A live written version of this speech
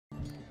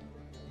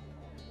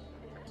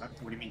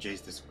What do you mean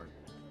Jay's Discord?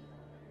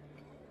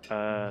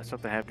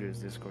 Something happened to his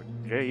Discord.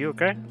 Jay, you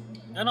okay?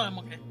 No, I'm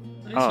okay.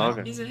 He's Oh, fine.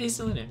 okay. He's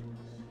still in there.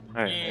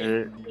 Alright.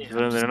 Yeah,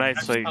 So the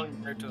night's like.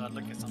 telling her to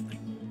look at something.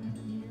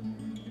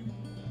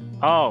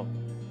 Oh,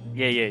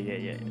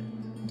 yeah.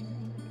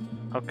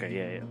 Okay,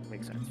 yeah,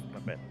 makes sense. My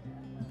bad.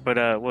 But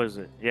what was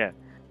it? Yeah.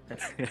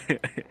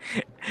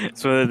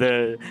 So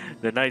the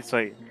knight's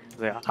like,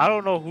 I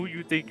don't know who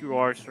you think you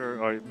are, sir,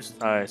 or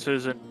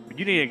citizen, but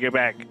you need to get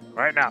back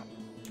right now.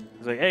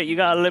 He's like, hey, you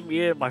gotta let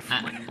me in, my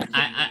friend.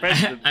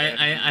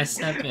 I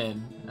step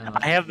in.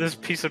 I have this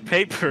piece of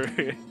paper.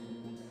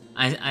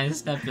 I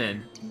step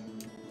in.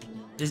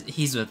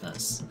 He's with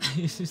us.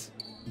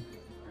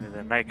 And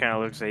the knight kind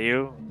of looks at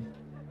you,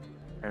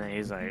 and then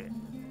he's like,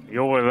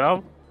 you're with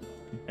them?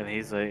 And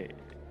he's like,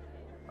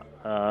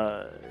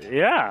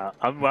 yeah,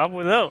 I'm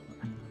with them.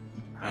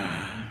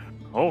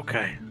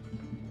 Okay,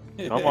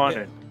 come on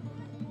in.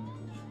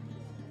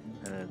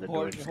 And then the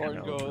door just kind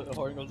of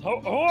Horn goes,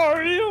 who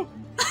are you?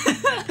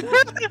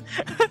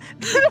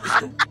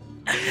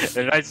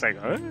 The knight's like,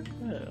 huh?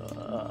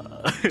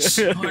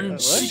 Horn,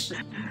 What?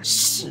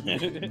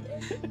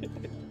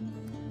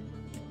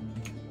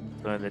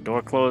 So the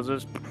door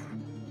closes,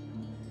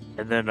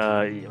 and then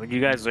when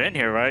you guys are in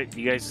here, right?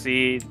 You guys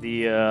see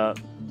the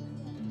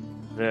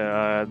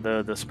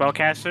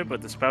spellcaster,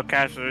 but the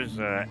spellcaster is,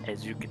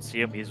 as you can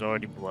see him, he's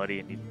already bloody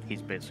and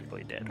he's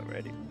basically dead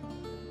already.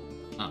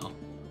 Uh-oh.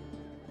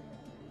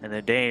 And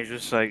then Dane's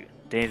just like,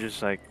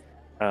 just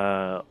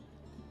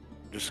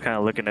kind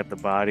of looking at the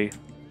body,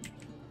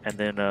 and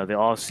then they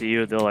all see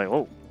you. They're like,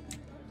 "Oh,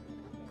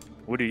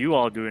 what are you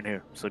all doing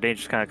here?" So Dane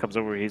just kind of comes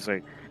over. He's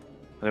like,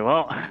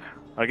 "Well,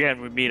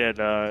 again, we meet at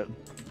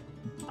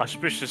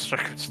auspicious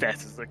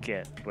circumstances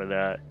again.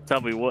 But tell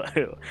me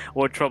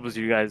what troubles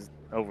you guys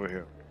over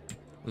here?"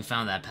 We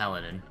found that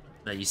paladin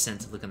that you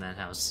sent to look in that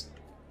house.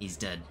 He's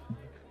dead.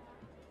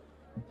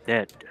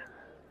 Dead.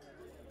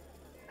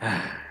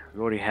 We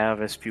already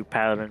have as few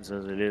paladins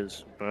as it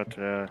is, but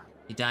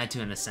He died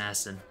to an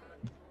assassin.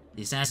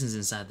 The assassin's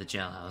inside the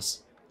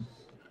jailhouse.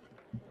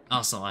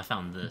 Also, I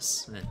found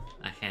this, and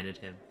I handed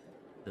him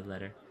the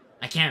letter.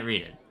 I can't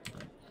read it,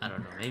 but I don't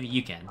know. Maybe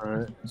you can.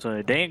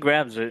 So Dane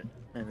grabs it,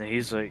 and then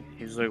he's like,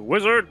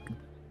 "Wizard!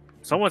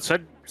 Someone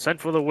sent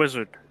for the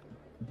wizard."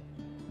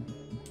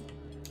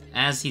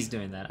 As he's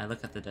doing that, I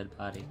look at the dead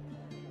body.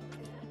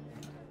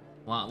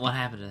 What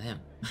happened to him?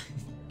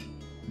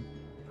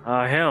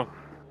 Him.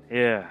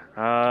 Yeah.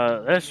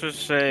 Let's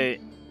just say,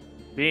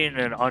 being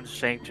an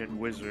unsanctioned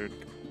wizard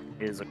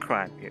is a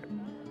crime here.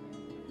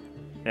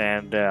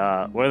 And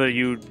whether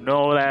you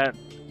know that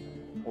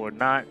or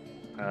not,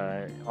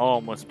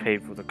 all must pay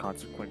for the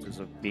consequences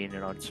of being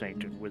an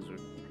unsanctioned wizard.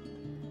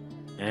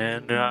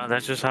 And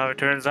that's just how it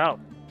turns out.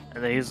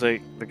 And then he's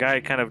like, the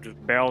guy kind of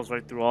just barrels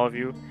right through all of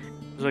you.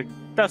 He's like,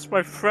 "That's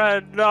my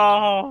friend,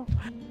 no!"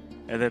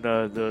 And then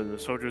the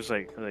soldier's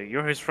like,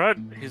 "You're his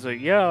friend?" He's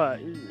like, "Yeah,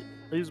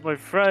 he's my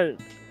friend."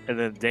 And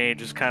then Dane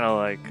just kind of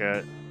like,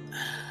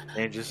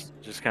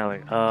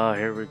 "Oh,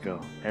 here we go."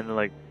 And then,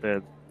 like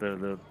the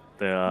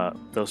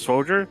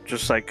soldier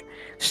just like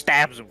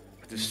stabs him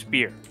with his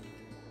spear.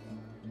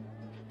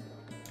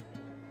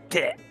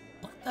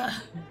 What the?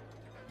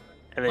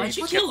 And then Why'd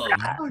you kill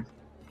him?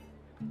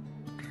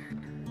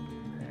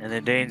 And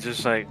then Dane's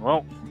just like,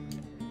 "Well,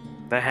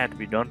 that had to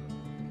be done."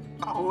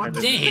 Oh, what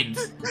the Dane!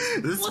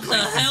 This What the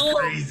place hell? is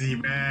crazy,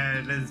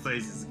 man. This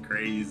place is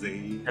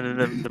crazy. And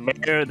then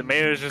the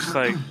mayor's just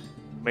like,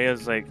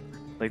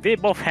 they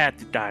both had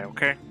to die,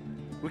 okay?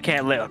 We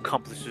can't let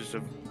accomplices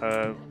of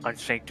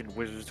unsanctioned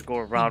wizards go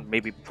around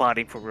maybe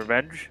plotting for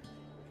revenge.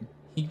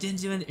 He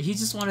didn't do anything. He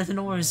just wanted to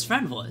know where his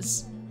friend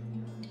was.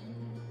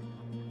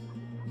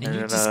 And you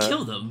then, just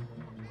killed him.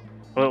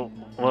 Well,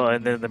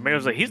 and then the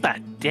mayor's like, "He's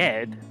not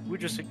dead. We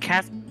just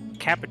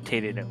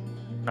decapitated him.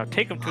 Now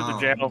take him to the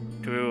jail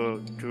to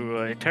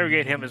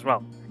interrogate him as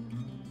well."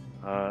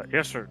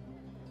 Yes, sir.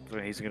 So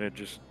he's gonna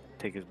just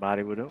take his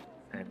body with him,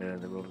 and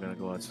then we're gonna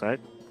go outside.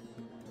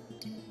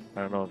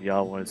 I don't know if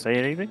y'all want to say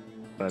anything,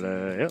 but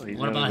yeah.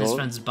 What about his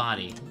friend's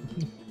body?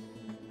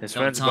 His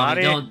friend's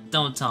body?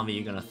 Don't tell me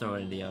you're gonna throw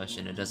it in the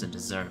ocean. It doesn't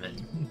deserve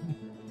it.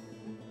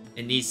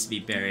 It needs to be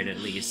buried at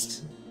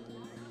least.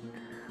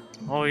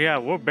 Oh yeah,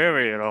 we'll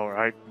bury it, all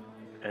right.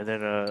 And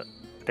then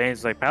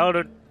Dane's like,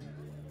 "Paladin,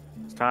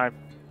 it's time."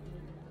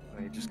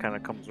 And he just kind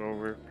of comes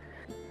over,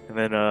 and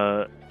then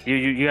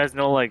you guys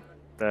know, like,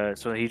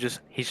 so he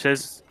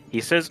says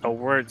a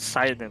word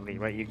silently,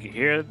 right? You can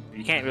hear,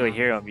 you can't really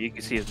hear him. You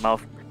can see his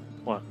mouth.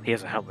 Well, he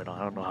has a helmet on.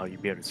 I don't know how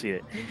you'd be able to see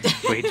it,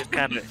 but he just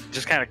kind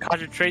of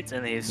concentrates,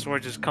 and his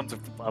sword just comes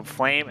a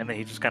flame, and then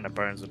he just kind of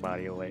burns the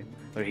body away,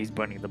 or he's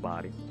burning the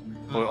body.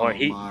 Or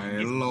he's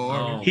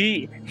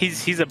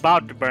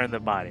about to burn the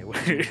body.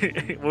 What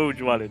would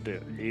you want to do?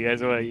 You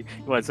guys want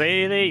to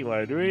say anything? You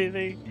want to do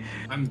anything?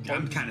 I'm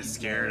kind of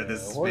scared of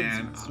this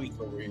man. Sweet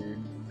over here.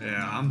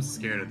 Yeah, I'm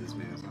scared of this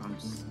man. So I'm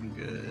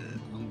good.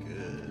 I'm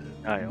good.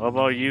 All right. What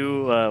about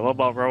you? What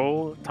about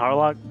Raoul,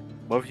 Tarlock?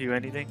 Both of you,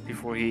 anything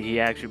before he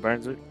actually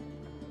burns it?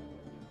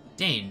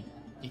 Dane,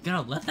 you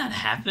gonna let that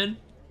happen?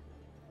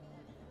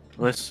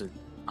 Listen,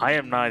 I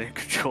am not in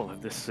control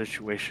of this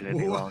situation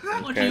any longer.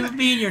 What do Okay? you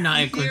mean you're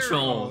not in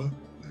control? Hero.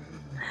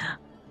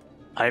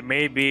 I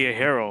may be a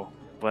hero,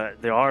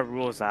 but there are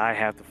rules that I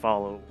have to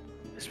follow,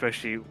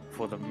 especially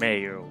for the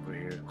mayor over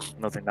here.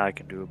 Nothing I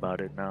can do about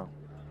it now.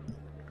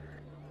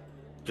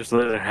 Just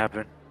let it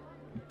happen.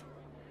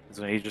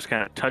 So he just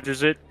kind of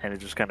touches it, and it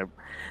just kind of.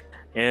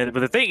 And but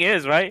the thing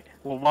is, right?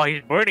 Well, while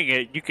he's burning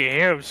it, you can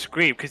hear him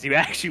scream because he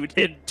actually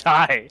didn't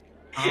die.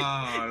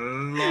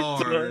 Oh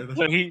So, Lord.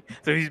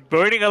 so he's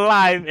burning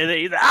alive, and then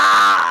he's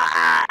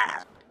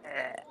ah,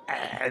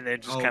 and then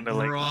just Oh kind of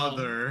like.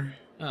 brother.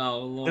 Oh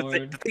The,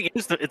 lord. the thing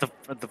is, the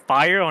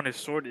fire on his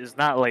sword is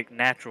not like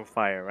natural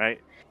fire,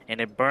 right? And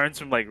it burns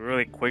him like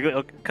really quickly.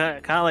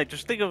 Kind of like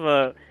just think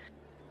of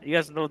you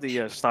guys know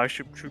the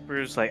Starship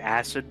Troopers like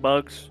acid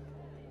bugs,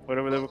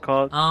 whatever they were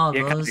called. Oh,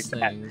 Yeah, kinda those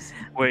like that, things.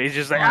 where it's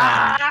just like Hold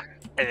on. ah,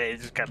 and it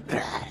just kind of.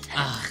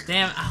 Ah,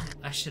 damn. Ah,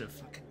 I should have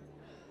fucking.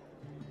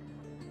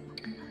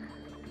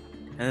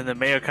 And then the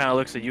mayor kind of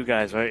looks at you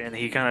guys, right? And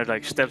he kind of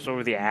like steps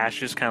over the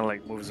ashes, kind of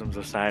like moves them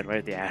aside,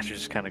 right? The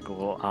ashes kind of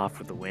go off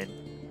with the wind.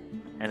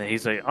 And then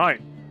he's like, all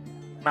right,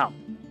 now,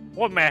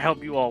 what may I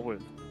help you all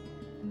with?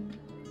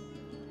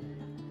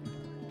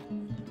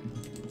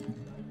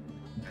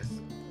 Yes.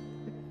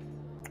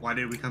 Why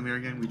did we come here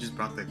again? We just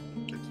brought the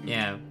two.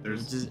 Yeah,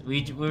 There's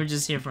we were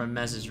just here for a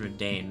message for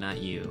Dane, not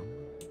you.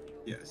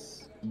 yes.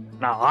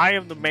 Now, I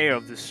am the mayor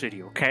of this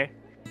city, okay?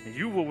 And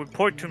you will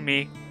report to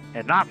me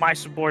and not my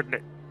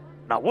subordinate.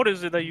 Now, what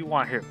is it that you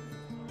want here?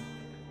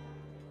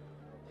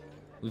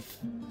 We've,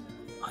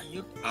 Are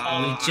you we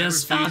calling?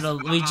 just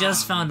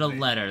found a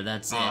letter.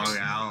 That's it. Oh,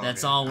 yeah,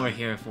 That's okay. all we're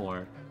here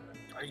for.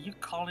 Are you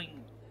calling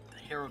the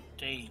hero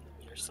Dane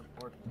your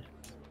subordinate?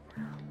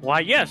 Why,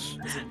 yes.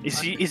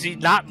 Is it Is he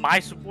not my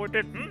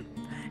subordinate?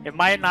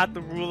 Am I not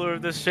the ruler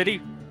of this city?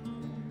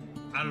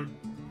 I don't.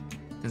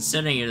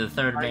 Considering you're the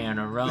third mayor in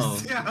a row,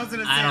 Yeah, I was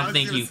gonna say, I was don't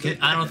think gonna you say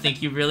can. I don't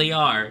think you really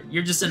are.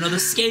 You're just another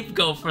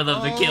scapegoat for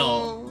them to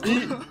kill.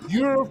 Oh.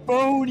 You're a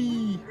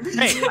phony!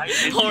 Hey,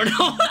 Or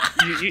no.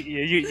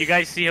 you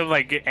guys see him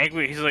like get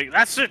angry. He's like,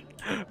 that's it.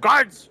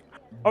 Guards,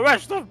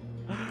 arrest them.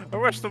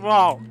 Arrest them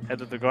all. And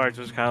then the guards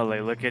just kind of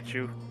like look at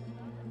you.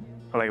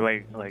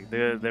 Like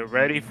they're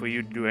ready for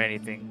you to do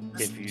anything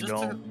if you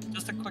don't.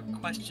 Just a quick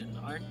question.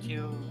 Aren't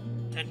you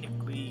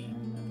technically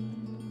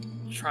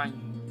trying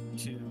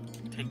to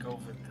take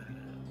over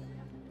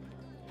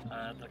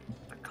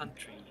the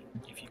country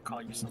if you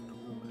call yourself the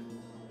ruler?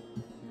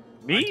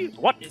 Me?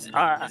 What? Is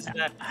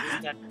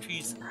that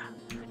treason?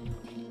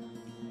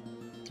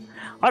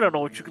 I don't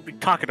know what you could be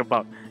talking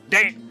about.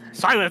 Dang,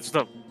 silence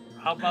them.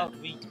 How about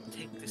we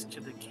take this to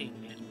the king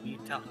and we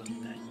tell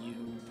him that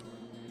you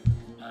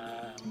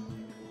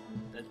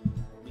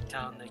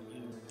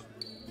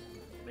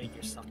made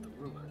yourself the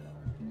ruler.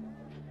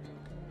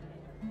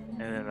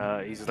 And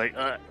then he's like,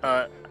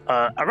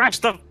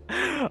 arrest them!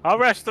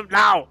 Arrest them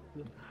now!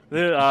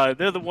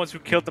 They're the ones who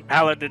killed the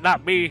paladin,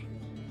 not me.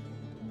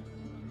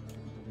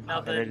 Now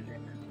And then, then-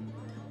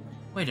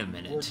 Wait a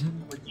minute.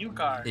 would you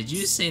guards? Did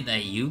you say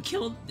that you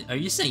killed? Are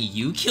you saying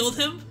you killed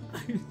him?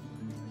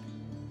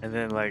 and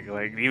then like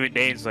even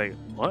Dane's like,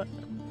 what?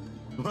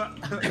 What?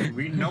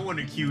 No one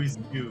accused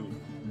you,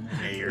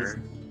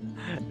 Mayor.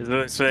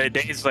 So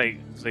Dane's like,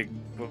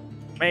 well,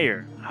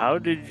 Mayor, how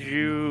did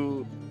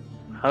you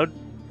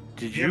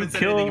You haven't said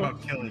kill? anything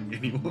about killing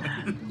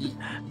anyone.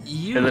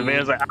 You. And the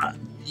mayor's like,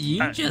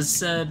 You just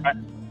said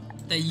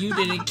that you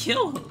didn't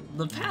kill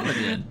the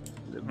paladin.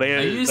 the mayor,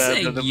 Are you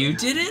saying the, you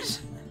did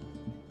it?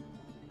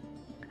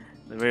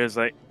 The mayor's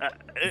like,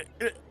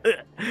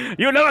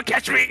 you'll never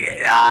catch me!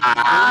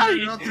 Ah!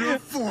 I'll do a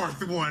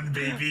fourth one,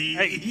 baby.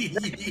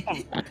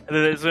 And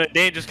then so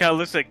Dane just kind of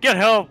looks like, get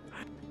help!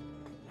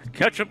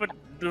 Catch him and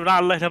do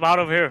not let him out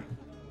of here.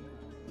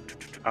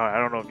 I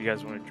don't know if you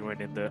guys want to join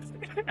in the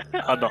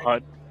on the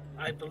hunt.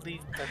 I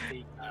believe that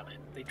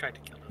they tried to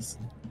kill us.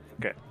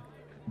 Okay.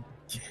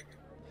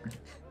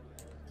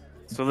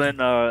 So then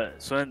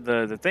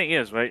the thing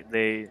is, right?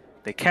 They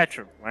catch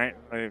him, right?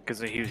 Because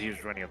he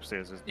was running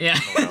upstairs. There's Yeah,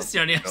 no one else it's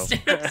running to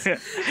go.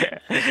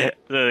 upstairs.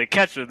 So they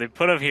catch him. They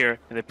put him here,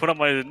 and they put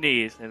him on his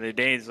knees. And the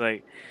Dane's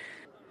like,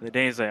 all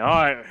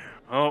right,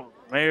 oh,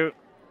 Mayor,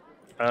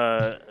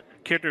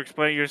 care to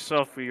explain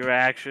yourself for your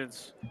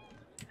actions?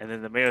 And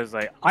then the mayor's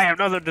like, I have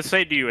nothing to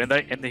say to you. And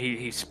then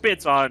he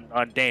spits on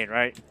Dane,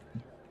 right?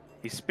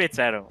 He spits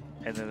at him,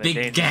 and then the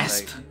Big Dane's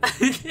gasp.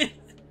 like,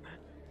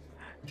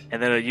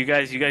 and then you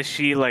guys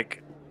see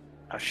like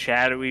a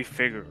shadowy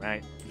figure,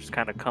 right? Just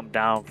kind of come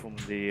down from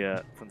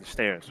the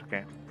stairs,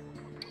 okay?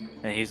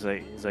 And he's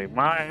like,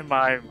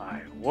 my,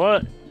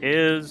 what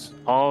is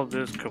all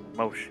this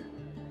commotion?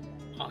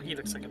 Oh, he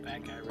looks like a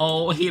bad guy. Right?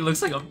 Oh, he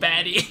looks like a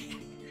baddie.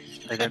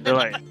 And then they're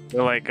like,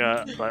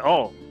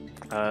 oh,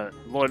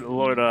 Lord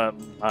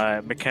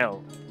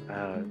Mikkel,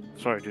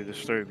 sorry to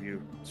disturb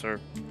you, sir,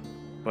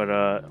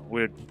 but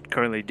we're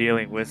currently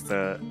dealing with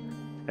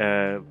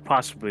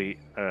possibly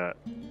a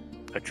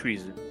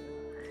treason.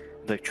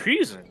 The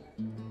treason?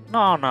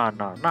 No,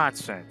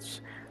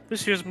 nonsense.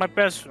 This here's my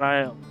best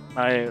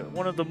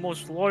one of the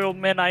most loyal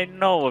men I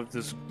know of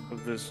this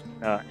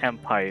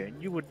empire,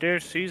 and you would dare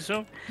seize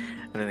him?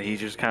 And then he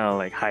just kind of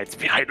like hides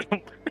behind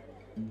him.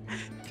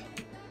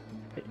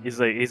 he's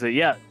like,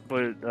 yeah,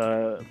 but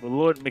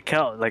Lord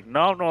Mikhail, like,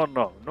 no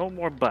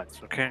more buts,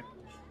 okay?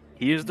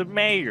 He is the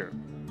mayor,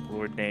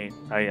 Lord Dane.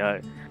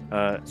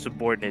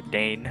 Subordinate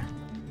Dane.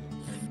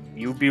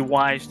 You'd be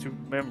wise to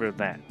remember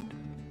that.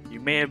 You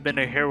may have been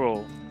a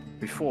hero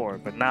before,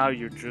 but now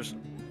you're just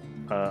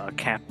a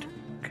captain,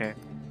 okay?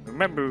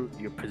 Remember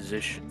your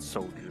position,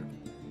 soldier.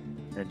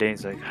 And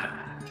Dane's like,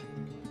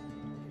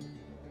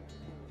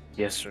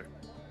 yes, sir.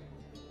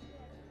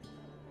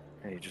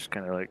 And he just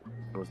kind of like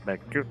goes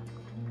back.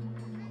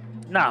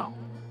 Now,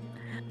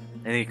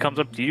 and he comes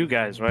up to you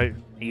guys, right?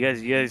 You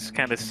guys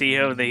kind of see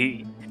him. And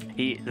the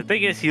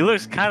thing is, he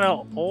looks kind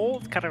of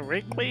old, kind of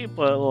wrinkly,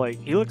 but like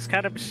he looks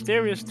kind of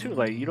mysterious too.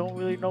 Like you don't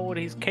really know what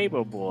he's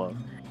capable of.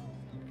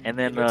 And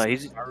then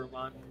he's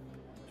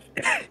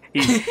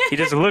he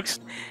just looks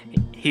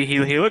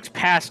he looks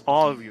past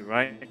all of you,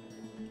 right?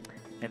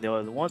 And the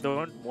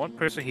one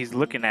person he's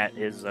looking at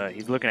is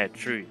he's looking at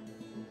Tree.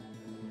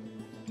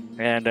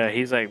 And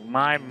he's like,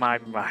 my.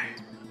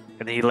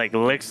 And he like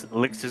licks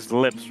his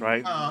lips,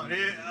 right?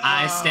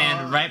 I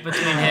stand right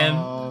between him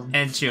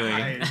and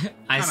Chewie.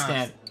 I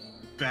stand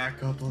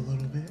back up a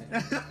little bit.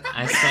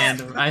 I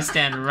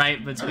stand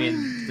right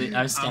between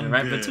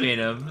between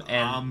him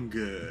and I'm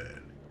good.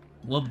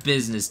 What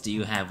business do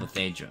you have with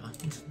Adra?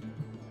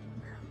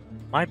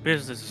 My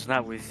business is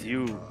not with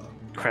you,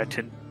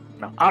 cretin.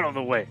 Now out of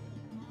the way.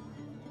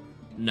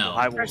 No.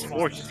 I will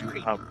force you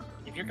up.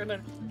 If you're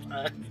gonna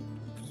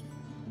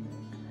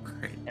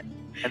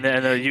and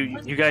then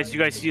you guys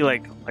see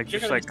like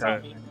just like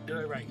do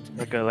it right.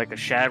 like a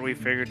shadowy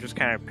figure just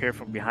kind of appear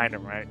from behind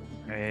him, right?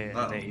 And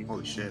then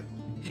holy shit!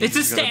 It's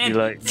a stand.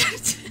 Like,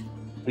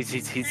 I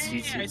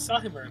saw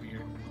him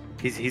earlier.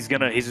 He's just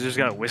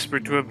gonna whisper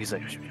to him. He's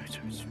like,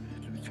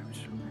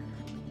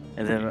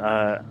 and then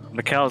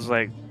Mikhail's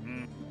like,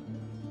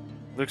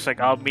 looks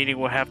like our meeting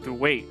will have to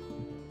wait.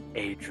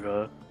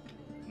 Adra.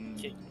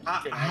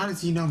 How does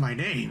he know my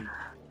name?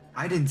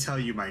 I didn't tell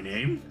you my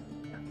name.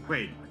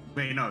 Wait,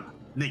 no.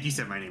 Nick, you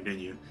said my name, didn't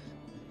you?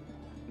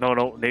 No,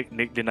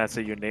 Nick did not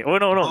say your name. Oh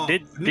no. Oh,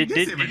 did you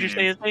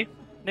say his name,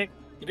 Nick?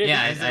 You did.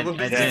 Yeah, I did.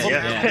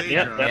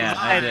 Yeah,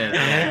 I did.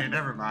 Okay,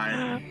 never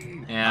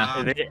mind.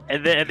 Yeah.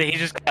 And then he's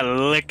just kind of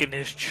licking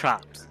his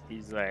chops.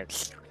 He's like,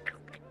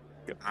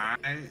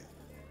 I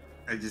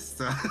just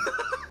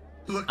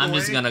look I'm away.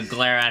 just gonna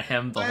glare at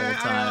him the whole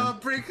time.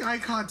 Break eye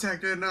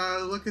contact and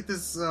look at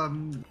this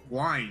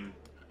wine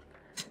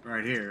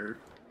right here.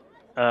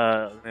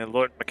 And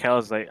Lord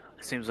Mikhail's like,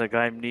 seems like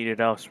I'm needed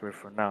elsewhere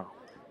for now.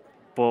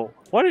 But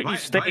why don't you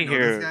stay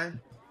here?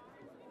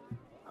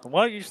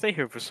 Why don't you stay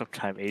here for some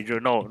time, Adria?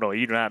 No,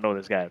 you do not know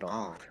this guy at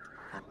all. Oh.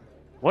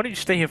 Why don't you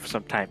stay here for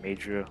some time,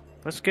 Adria?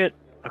 Let's get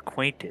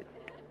acquainted.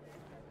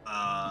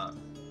 My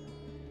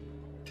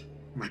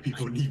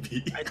people need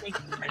me.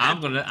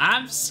 I'm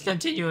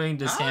continuing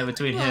to stand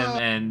between him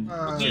and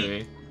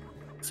Chewie.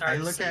 Sorry.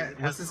 I look at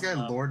what's this guy,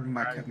 Lord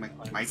Michael?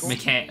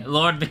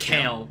 Lord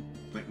Mikhail.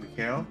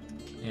 Mikhail?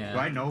 Yeah. Do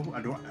I know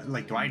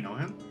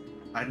him?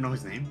 I don't know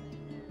his name.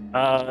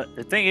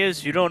 The thing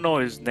is, you don't know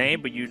his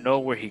name, but you know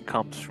where he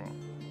comes from.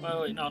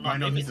 Wait, no. I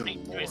know Name he's his a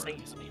name. lord. Say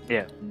his name.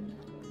 Yeah.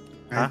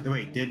 Huh?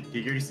 Wait, did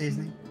you already say his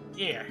name?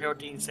 Yeah, Harold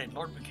Dean said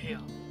Lord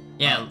Mikhail.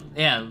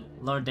 Yeah,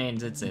 Lord Dane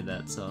did say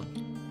that, so.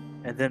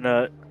 And then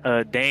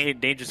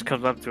Dane just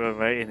comes up to him,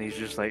 right, and he's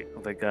just like,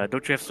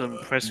 don't you have some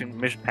pressing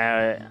matters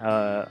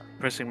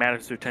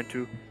to attend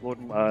to, Lord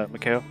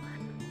Mikhail?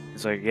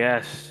 He's like,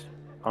 yes,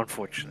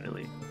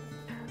 unfortunately,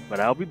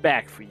 but I'll be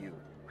back for you.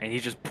 And he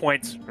just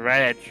points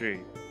right at Tree.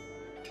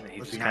 And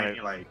he just kind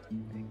of like.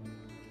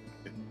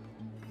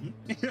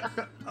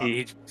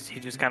 he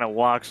just kind of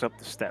walks up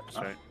the steps,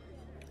 right?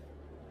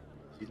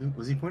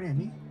 Was he pointing at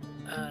me?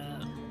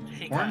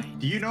 Hey guy.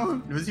 Do you know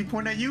him? Was he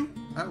pointing at you?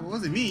 It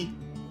wasn't me.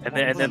 And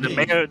then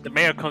the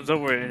mayor comes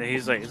over and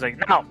he's like,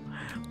 now,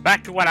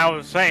 back to what I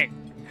was saying.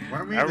 Why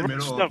are we in the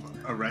middle of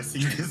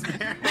arresting this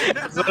man?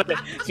 So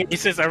he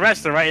says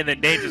arrest him, right? And then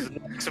Dane just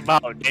knocks him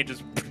out. Dane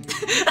just.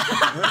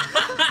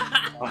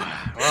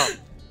 Well,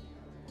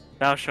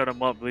 now shut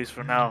him up, at least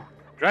for now.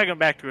 Drag him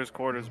back to his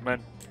quarters,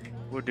 man.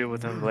 We'll deal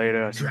with him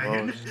later, I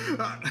suppose.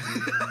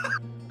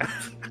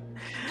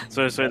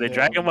 So they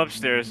drag him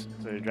upstairs.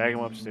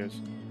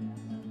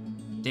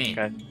 Dang.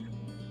 Okay.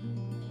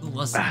 Who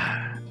was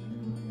that?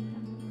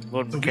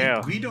 Lord So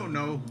Mikhail. we don't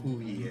know who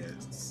he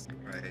is,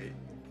 right?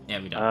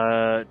 Yeah, we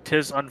don't.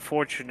 Tis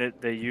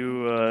unfortunate that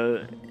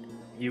you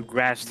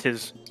grasped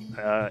his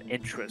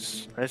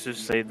interests. Let's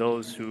just say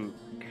those who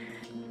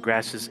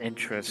grasp his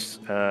interests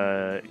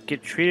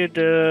get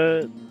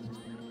treated.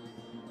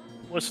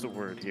 What's the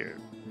word here?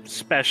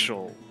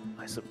 Special,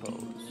 I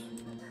suppose.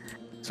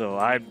 So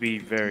I'd be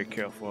very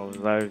careful. I was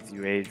alive with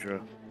you,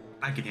 Adra.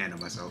 I can handle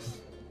myself.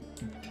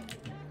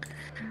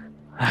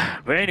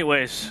 But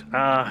anyways,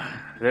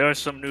 there is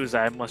some news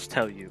I must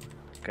tell you.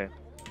 Okay,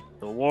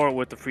 the war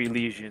with the Free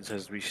Legions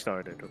has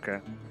restarted. Okay,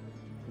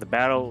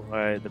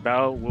 The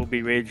battle will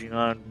be raging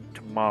on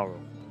tomorrow.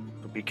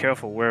 So be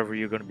careful wherever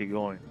you're going to be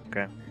going.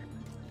 Okay.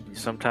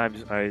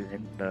 Sometimes,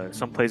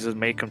 some places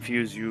may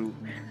confuse you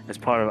as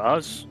part of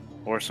us,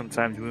 or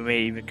sometimes we may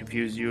even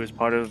confuse you as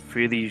part of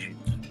Free Legions.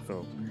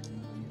 So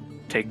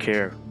take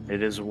care.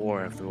 It is a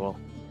war, after all.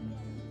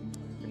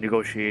 The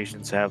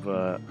negotiations have,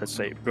 let's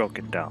say,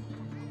 broken down.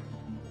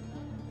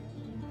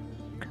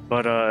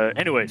 But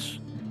anyways,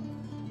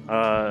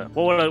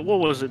 what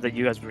was it that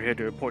you guys were here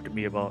to report to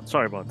me about?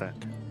 Sorry about that.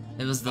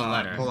 It was the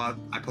letter.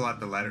 I pull out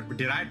the letter.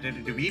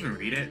 Did we even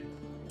read it?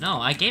 No,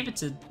 I gave it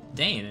to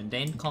Dane, and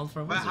Dane called for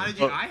a Well, wizard. how did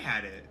you? I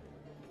had it.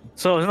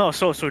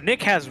 So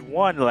Nick has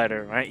one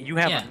letter, right? You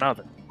have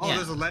another. Oh, Yeah.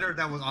 there's a letter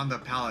that was on the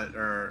pallet,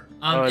 or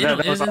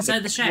It was on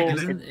inside the shack. It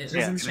was in in the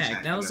the shack.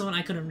 shack, That was okay. the one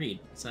I couldn't read,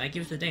 so I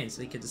gave it to Dane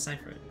so he could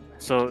decipher it.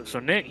 So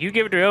Nick, you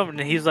give it to him, and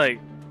he's like,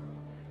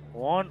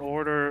 one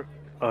order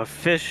of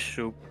fish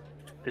soup.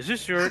 Is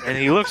this your? And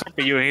he looks up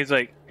at you, and he's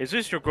like, is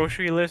this your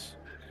grocery list?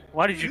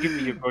 Why did you give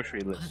me your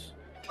grocery list?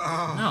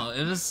 oh, No,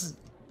 it was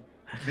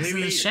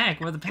in the shack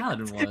where the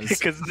paladin was.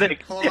 Because I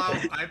Nick, pull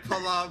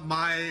out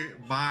mine,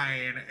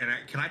 and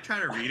can I try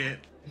to read it?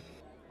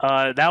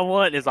 that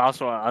one is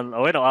also on.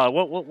 Wait,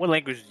 what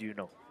language do you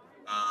know?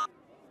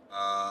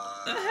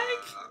 The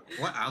heck?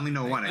 What? I only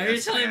know one. Are you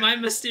telling me my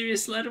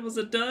mysterious letter was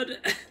a dud?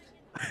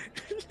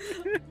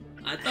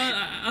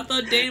 I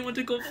thought Dane went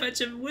to go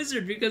fetch a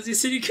wizard because he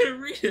said he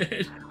couldn't read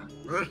it.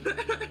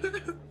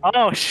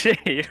 Oh shit!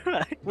 You're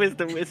right. Where's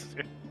the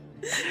wizard?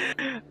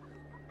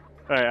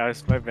 Alright, I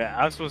was my bad.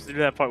 I was supposed to do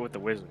that part with the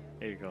wizard.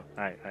 There you go.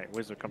 Alright,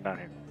 wizard, come down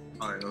here.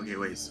 Alright, okay,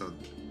 wait. So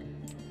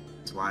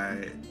that's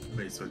why.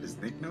 Wait, so does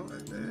Nick know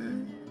it?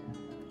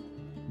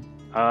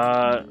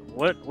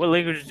 What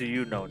language do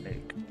you know,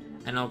 Nick?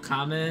 I know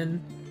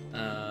Common,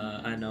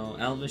 I know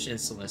Elvish and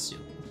Celestial.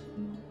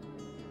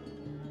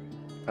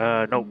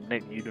 No,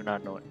 Nick, you do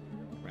not know it.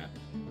 Crap.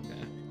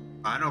 Okay.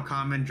 I know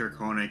Common,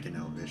 Draconic, and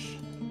Elvish.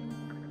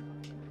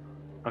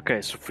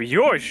 Okay, so for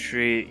yours,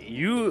 Tree,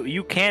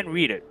 you can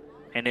read it,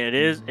 and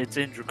it's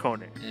in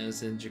Draconic. It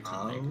was in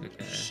Draconic. Oh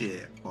Okay.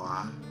 shit!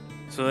 Wow.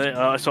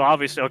 So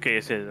obviously, okay,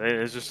 let's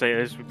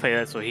replay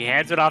that. So he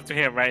hands it off to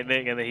him, right,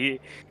 Nick, and then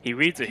he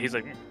reads it. He's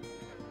like,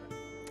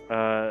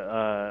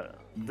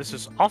 this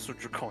is also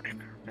Draconic,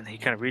 and he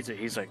kind of reads it.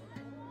 He's like,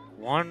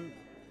 one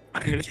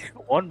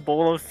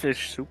bowl of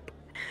fish soup,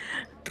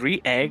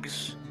 3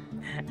 eggs,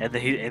 and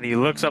then he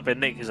looks up at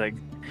Nick. He's like,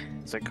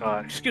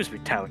 excuse me,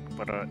 Talik,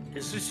 but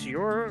is this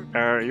your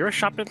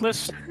shopping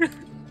list?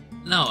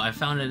 No, I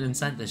found it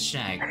inside the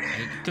shack.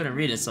 I couldn't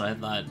read it, so I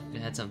thought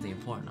it had something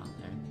important on there.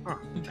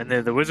 And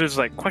then the wizard's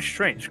like, quite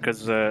strange,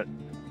 because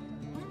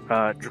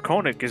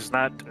Draconic is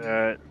not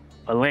a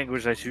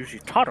language that's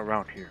usually taught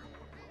around here.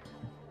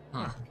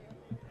 Huh.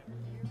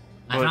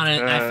 But,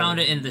 I found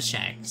it in the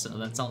shack, so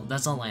that's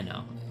all I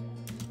know.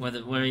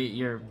 Where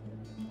your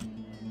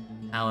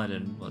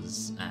paladin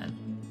was at.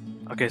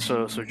 Okay,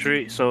 so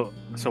Tree, so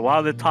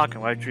while they're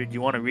talking, right, Tree, do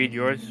you want to read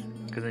yours?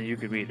 Because then you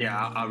could read it.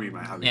 Yeah, I'll read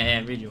mine.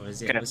 Yeah, read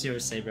yours. Yeah, Okay. what's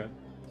yours say, bro?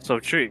 So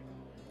Tree,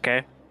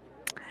 okay.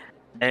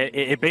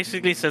 It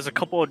basically says a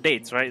couple of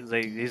dates, right? So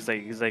it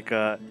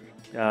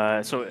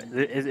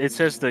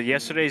says the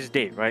yesterday's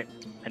date, right?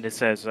 And it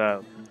says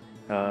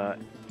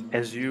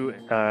as you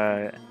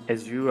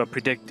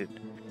predicted,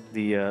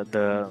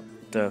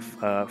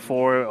 the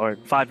 4 or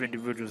 5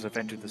 individuals have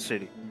entered the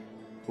city.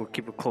 We'll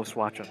keep a close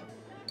watch on them,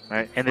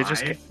 right? And they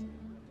just 5?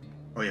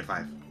 Oh yeah,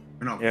 5.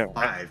 No, Yeah, 5.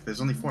 right.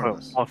 There's only 4 of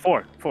us. Oh,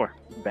 4.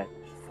 Bet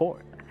 4.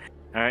 All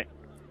right.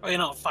 Oh, you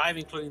know, 5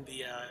 including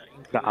the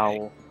The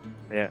owl.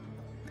 Yeah.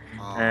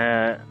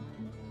 Oh.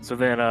 So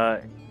then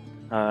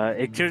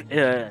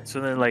so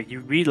then like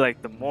you read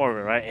like the more of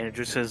it, right? And it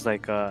just says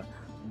like the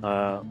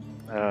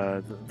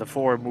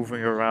 4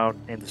 moving around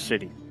in the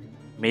city.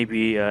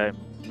 Maybe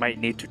might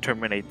need to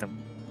terminate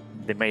them.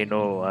 They may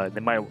know.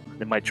 They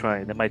might try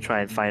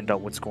and find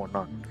out what's going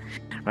on,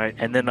 right?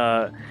 And then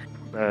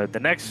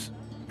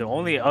the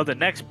only other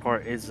next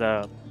part is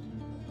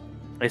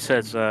it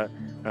says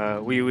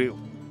we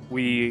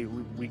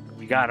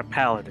got a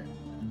paladin.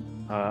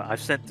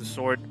 I've sent the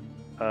sword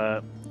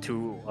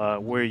to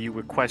where you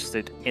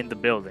requested in the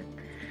building.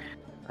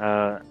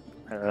 In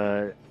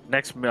the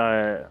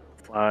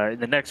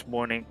next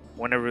morning,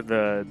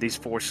 whenever these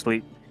 4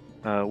 sleep,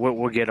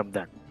 we'll get them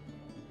done.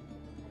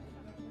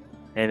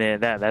 And then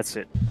that's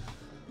it.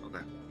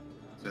 Okay.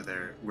 So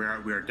we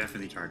are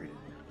definitely targeted.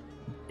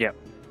 Yep.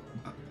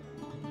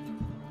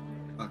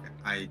 Okay.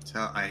 I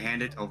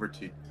hand it over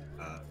to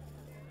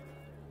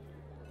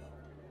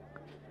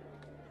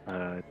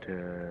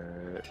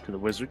To the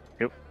wizard.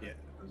 Yep. Yeah.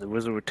 The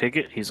wizard would take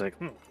it. He's like,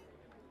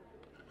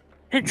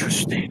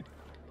 interesting,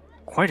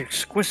 quite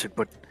exquisite,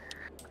 but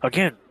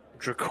again,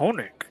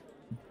 draconic.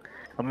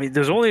 I mean,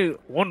 there's only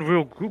one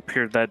real group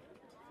here that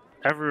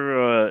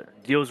ever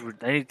deals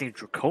with anything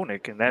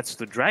draconic, and that's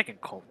the Dragon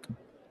Cult.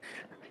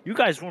 You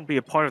guys wouldn't be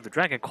a part of the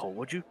Dragon Cult,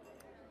 would you?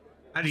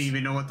 I didn't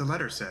even know what the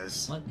letter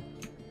says. What?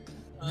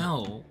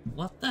 No.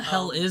 What the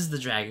hell is the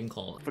Dragon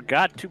Cult?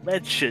 Forgot to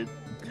mention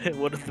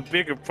one of the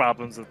bigger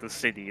problems of the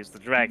city is the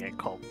dragon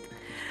cult.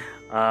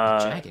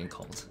 Dragon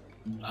cult.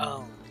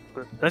 Oh.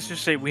 But let's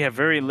just say we have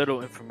very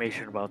little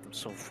information about them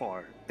so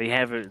far.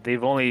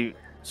 They've only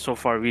so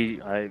far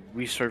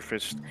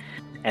resurfaced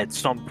at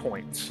some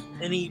points.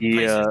 Any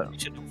places we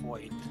should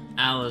avoid?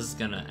 I was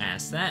gonna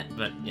ask that,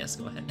 but yes,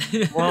 go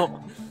ahead.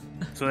 Well,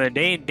 so then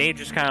Dane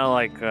just kind of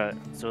like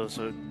so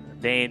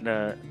Dane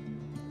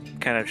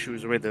kind of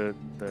shoos away the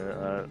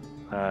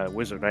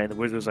wizard, right? And the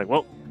wizard's like,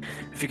 well,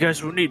 if you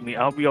guys will need me,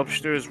 I'll be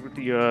upstairs with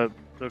the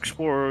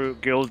Explorer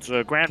Guild's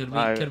grand.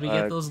 Could we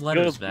get those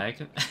letters back?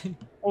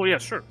 Oh yeah,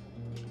 sure.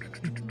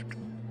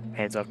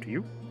 Hands up to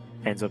you.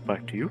 Hands up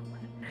back to you.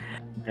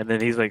 And then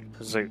he's like,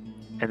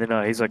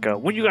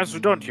 when you guys are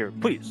done here,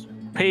 please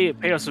pay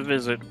us a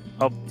visit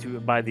up to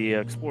by the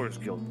Explorers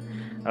Guild.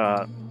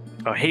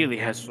 Haley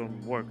has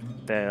some work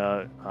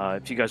that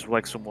if you guys would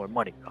like some more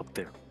money up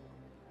there.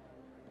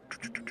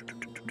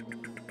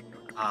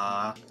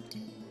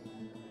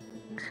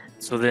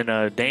 So then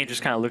Dane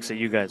just kind of looks at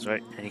you guys,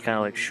 right? And he kind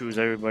of like shoos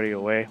everybody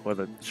away,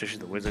 especially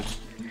the wizards.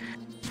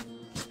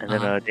 And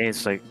then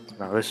Dane's like,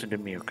 now listen to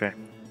me, okay?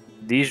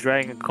 These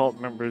dragon cult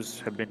members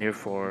have been here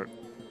for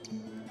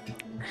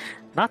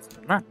not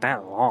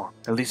that long,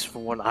 at least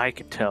from what I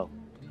can tell.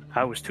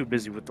 I was too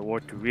busy with the war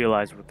to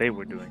realize what they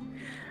were doing.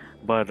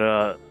 But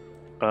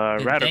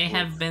could they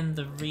have been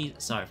the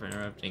sorry for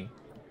interrupting,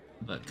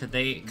 but could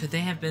they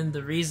have been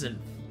the reason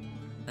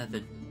that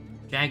the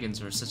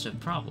dragons were such a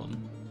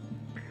problem?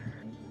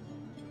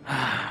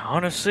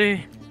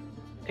 Honestly,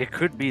 it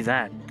could be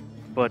that.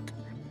 But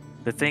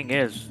the thing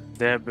is,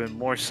 there have been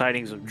more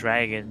sightings of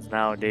dragons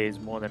nowadays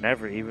more than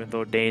ever, even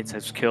though Danes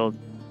has killed,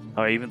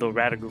 even though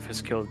Radagoof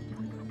has killed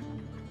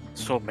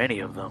so many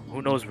of them.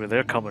 Who knows where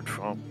they're coming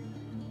from?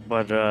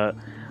 But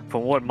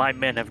from what my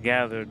men have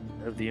gathered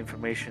of the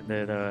information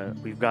that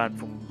we've gotten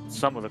from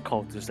some of the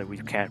cultists that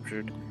we've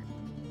captured,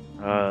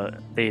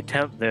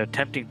 they're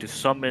attempting to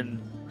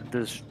summon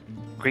this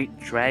great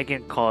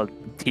dragon called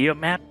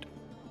Tiamat.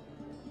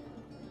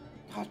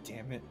 God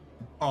damn it.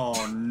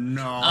 Oh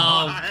no.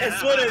 Oh,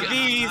 It's one of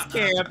these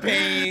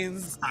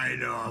campaigns. I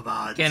know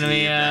about Can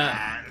we,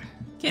 that.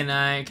 can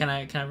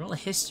I roll a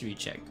history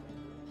check?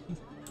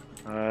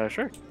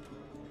 Sure.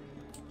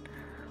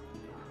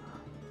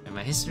 And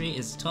my history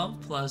is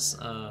 12 plus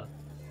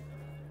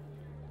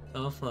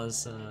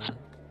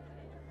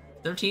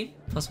 13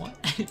 plus 1.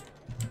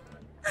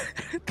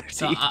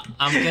 So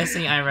I'm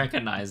guessing I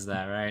recognize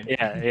that, right?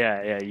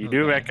 Yeah. You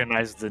do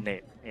recognize the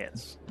name,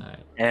 yes. Alright.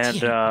 And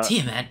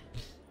Tiamat.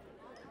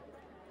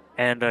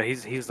 And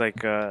he's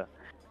like,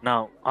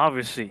 now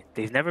obviously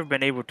they've never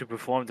been able to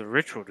perform the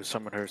ritual to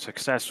summon her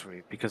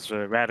successfully because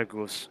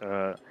Radagoof's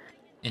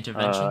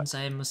Interventions,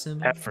 I'm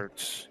assuming.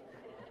 efforts,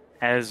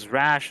 as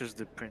rash as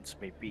the prince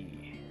may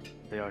be,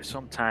 there are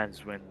some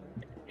times when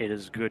it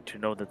is good to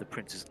know that the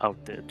prince is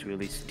out there to at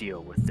least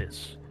deal with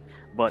this.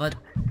 But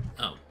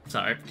oh,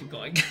 sorry, keep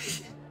going.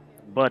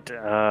 but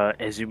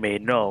as you may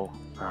know,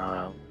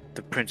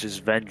 the prince's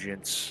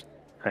vengeance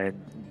and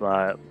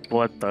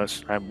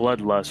bloodlust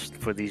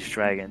for these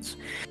dragons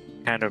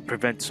kind of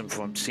prevents him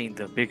from seeing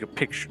the bigger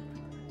picture.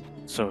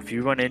 So if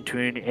you run into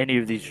any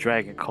of these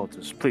dragon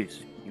cultists,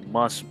 please, you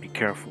must be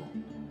careful.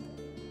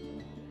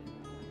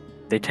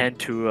 They tend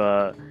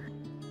to,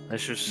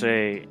 let's just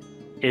say,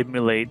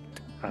 emulate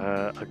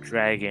a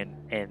dragon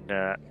and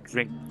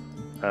drink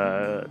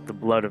the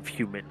blood of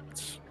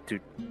humans to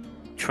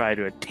try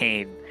to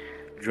attain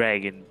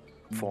dragon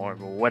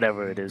form or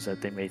whatever it is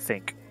that they may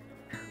think.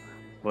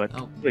 But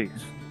please,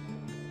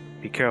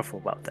 be careful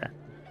about that.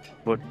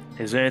 But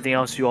is there anything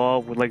else you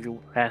all would like to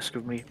ask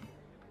of me?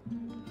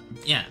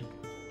 Yeah.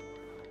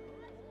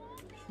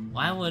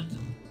 Why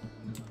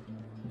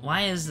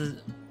is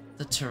the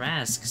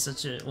Tarask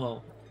such a,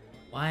 well,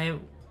 why,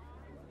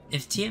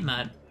 if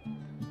Tiamat,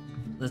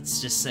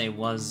 let's just say,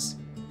 was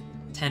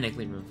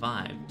technically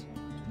revived,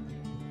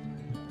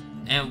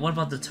 and what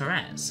about the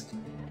Tarask?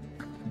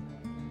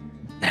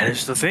 That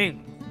is the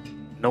thing.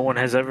 No one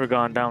has ever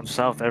gone down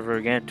south ever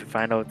again to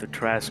find out if the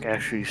Trask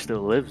actually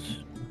still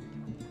lives.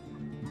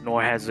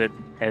 Nor has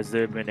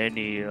there been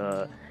any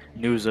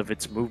news of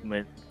its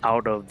movement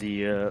out of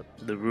the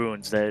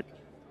ruins that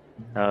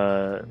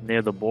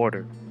near the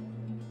border.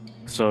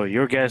 So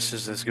your guess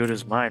is as good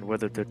as mine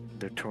whether the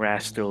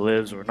Trask still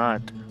lives or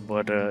not.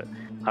 But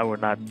I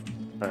would not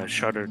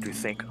shudder to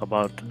think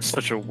about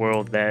such a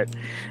world that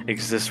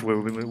exists where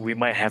we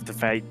might have to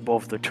fight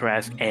both the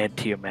Trask and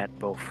Tiamat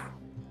both.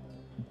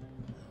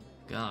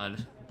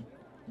 God.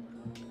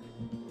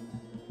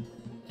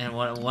 And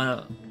what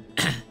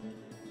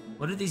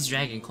what do these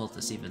dragon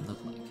cultists even look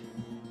like?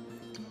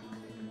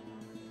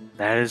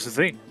 That is the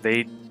thing.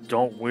 They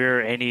don't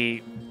wear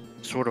any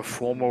sort of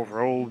formal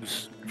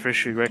robes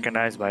officially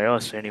recognized by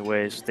us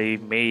anyways. They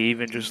may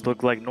even just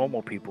look like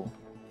normal people.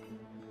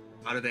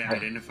 How do they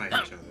identify each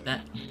other?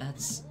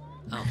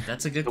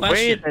 That's a good The question.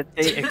 way that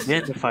they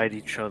identified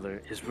each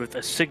other is with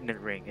a signet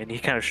ring, and he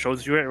kind of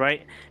shows you it,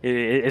 right?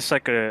 It's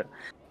like the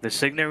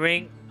signet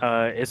ring.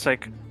 It's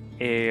like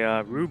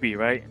a ruby,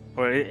 right?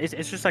 Or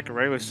it's just like a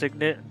regular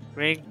signet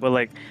ring, but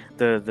like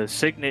the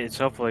signet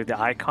itself, like the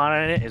icon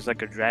on it, is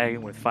like a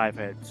dragon with 5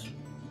 heads.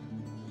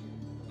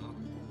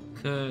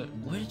 Where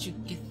did you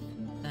get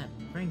that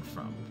ring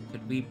from?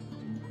 Could we,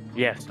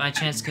 Yes. by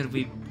chance, could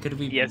we?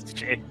 Yes,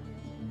 Jay.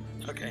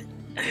 Okay.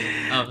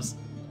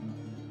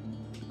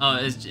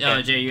 Oh,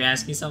 Jay, you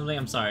asking something?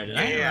 I'm sorry. Did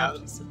I Yeah.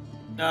 interrupt?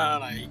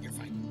 No, you're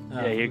fine.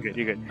 Yeah, you're good.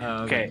 You're good.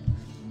 Oh, Okay.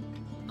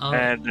 Oh,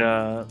 And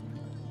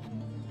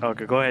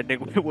okay, go ahead,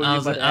 Nick. What I were you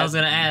was about to I was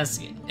ask? gonna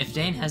ask if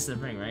Dane has the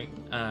ring, right?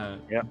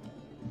 Yep.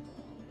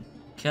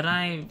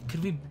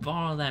 Could we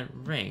borrow that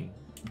ring?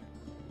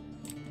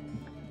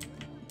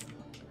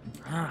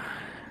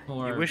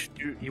 Or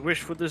You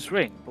wish for this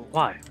ring, but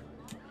why?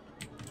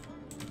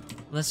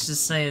 let's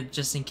just say it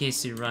just in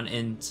case you run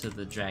into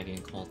the dragon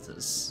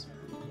cultists.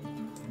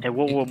 And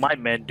what will my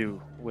men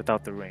do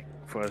without the ring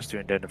for us to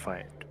identify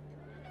it?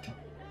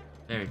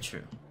 Very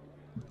true.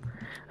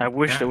 I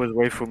wish Yeah. there was a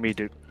way for me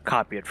to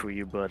copy it for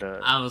you, but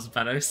I was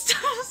about to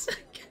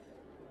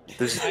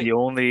this is the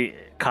only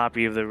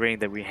copy of the ring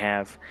that we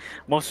have.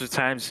 Most of the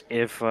times,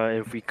 if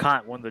we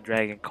caught one of the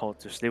dragon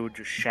cultists, they would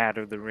just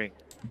shatter the ring.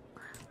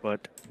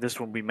 But this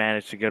one we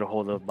managed to get a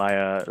hold of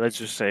by let's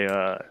just say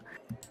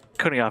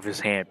cutting off his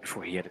hand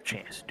before he had a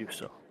chance to do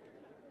so.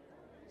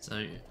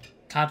 So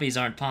copies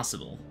aren't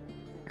possible.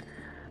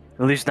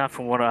 At least not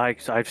from what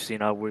I've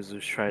seen our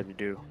wizards try to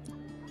do,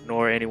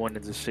 nor anyone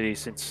in the city,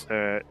 since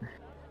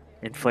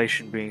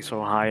inflation being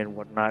so high and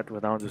whatnot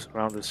around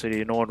the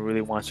city. No one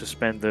really wants to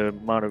spend the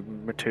amount of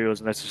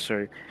materials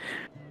necessary.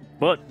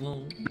 But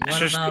Well, that's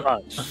just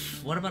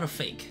us. what about a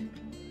fake?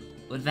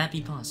 Would that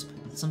be possible?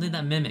 Something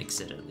that mimics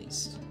it, at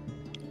least.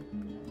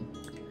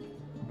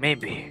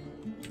 Maybe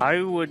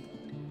I would.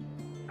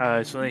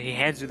 So then he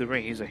hands you the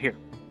ring. He's like, "Here,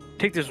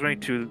 take this ring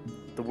to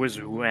the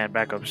wizard who ran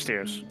back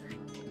upstairs,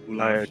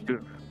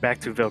 back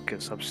to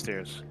Velkus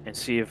upstairs, and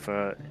see if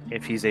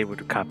he's able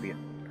to copy it.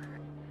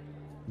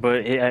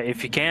 But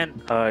if you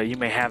can, you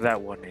may have that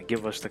one and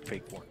give us the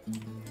fake one."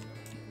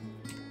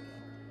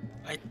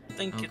 I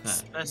think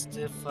it's Okay. best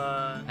if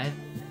I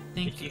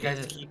think you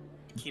guys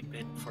keep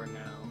it for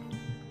now.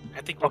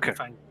 I think we'll Okay. be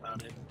fine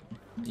about it.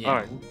 Yeah. All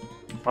right.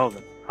 Well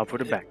then, I'll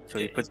put it back. So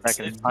he puts it back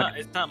in his pocket.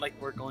 It's not like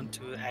we're going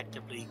to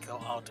actively go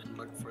out and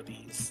look for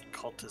these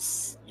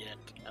cultists yet,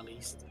 at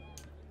least.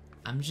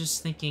 I'm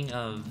just thinking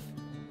of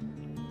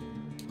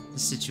the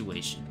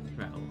situation,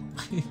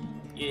 Raul.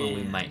 Yeah. When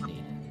we might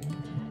need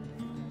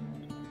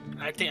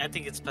it. I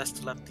think it's best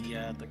to let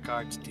the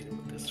guards deal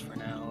with this for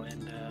now,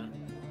 and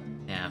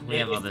Yeah, we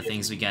have other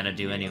things we gotta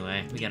do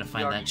anyway. We gotta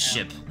find already that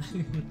ship.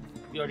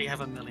 we already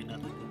have a million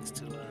other things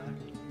to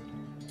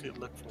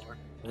look for.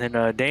 And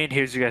then Dane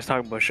hears you guys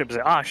talking about ship. He's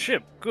like, "Ah,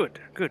 ship, good,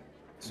 good.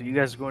 So you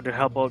guys are going to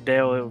help out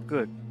Dale?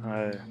 Good.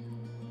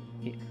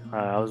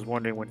 I was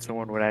wondering when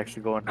someone would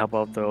actually go and help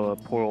out the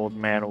poor old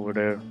man over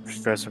there,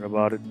 stressing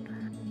about it.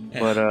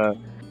 But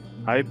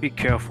I'd be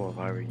careful if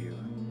I were you.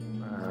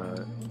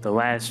 The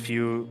last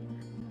few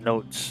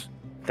notes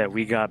that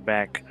we got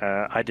back,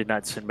 I did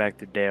not send back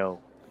to Dale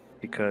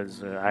because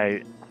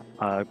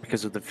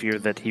because of the fear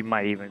that he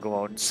might even go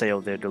out and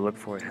sail there to look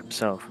for it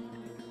himself.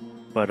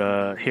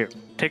 But here,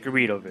 take a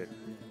read of it."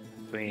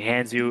 So he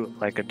hands you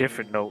like a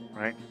different note,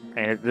 right?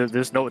 And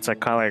this note's like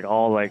kind of like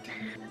all like,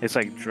 it's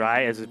like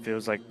dry as if it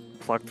was like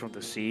plucked from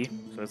the sea.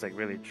 So it's like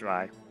really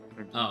dry.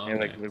 Oh,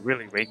 And okay. like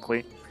really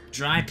wrinkly.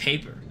 Dry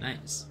paper,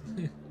 nice.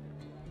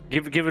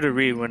 Give it a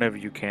read whenever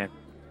you can,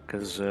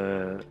 because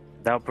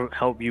that'll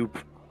help you.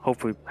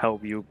 Hopefully,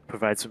 help you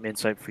provide some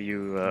insight for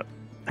you.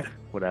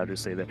 Without to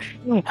say that,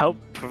 help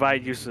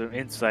provide you some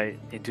insight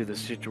into the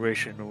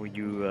situation when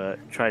you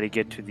try to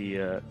get to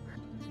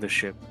the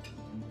ship.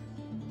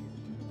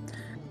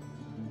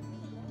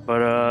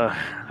 But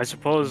I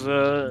suppose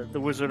the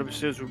wizard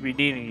upstairs will be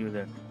needing you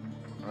then.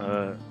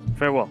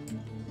 Farewell.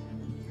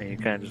 And he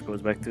kind of just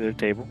goes back to the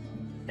table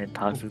and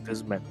talks with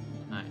his men.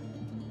 Alright.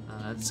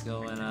 Let's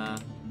go and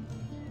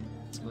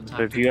let's go talk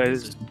So if to you the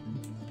guys,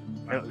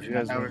 wizard. if you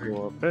guys want to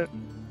go up it,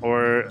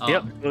 or Oh.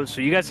 yep.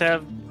 So you guys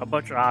have a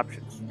bunch of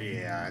options.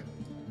 Yeah.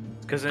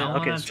 Because I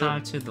okay, wanna so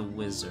talk to the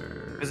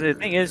wizard. because the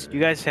thing is, you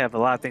guys have a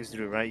lot of things to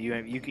do, right?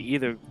 You can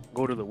either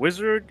go to the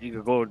wizard, you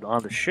could go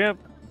on the ship,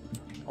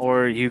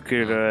 or you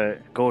could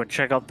go and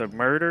check out the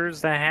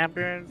murders that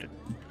happened,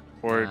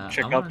 or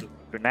check I out wanna the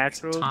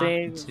supernatural talk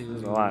things. to...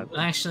 There's a lot.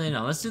 Actually,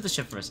 no. Let's do the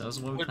ship first. That was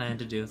what we planned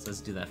to do. So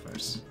let's do that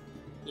first.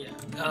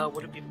 Yeah.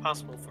 Would it be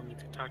possible for me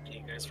to talk to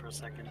you guys for a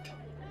second?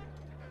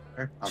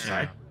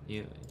 Outside.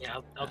 You Yeah,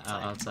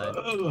 outside. outside.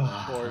 Ugh.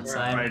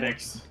 Outside. Right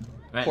next.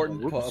 Right.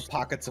 Horton Whoops.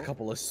 pockets a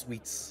couple of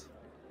sweets.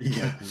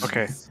 Yeah.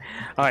 Okay.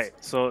 All right.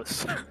 So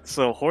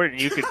Horton,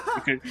 you could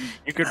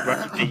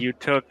write that you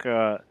took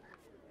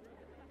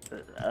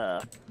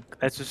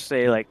let's just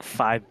say like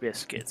 5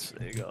 biscuits.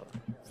 There you go.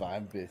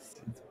 5 biscuits.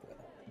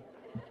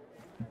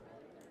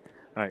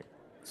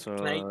 So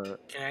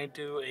Can I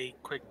do a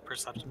quick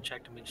perception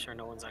check to make sure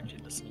no one's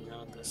actually listening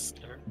on this?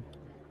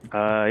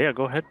 yeah,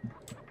 go ahead.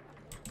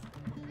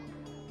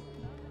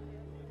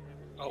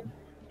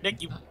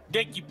 Nick, you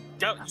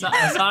don't.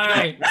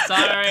 Sorry.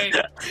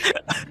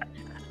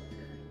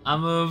 I'll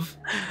move.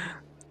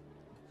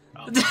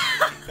 Oh,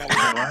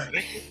 What?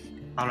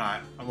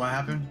 Alright, what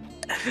happened?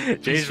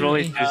 Jay's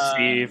rolling to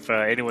see if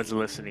anyone's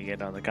listening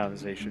in on the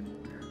conversation.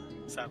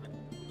 7.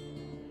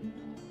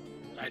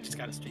 I just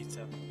got a straight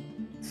 7.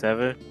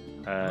 7.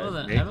 I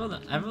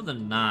rolled a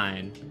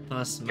 9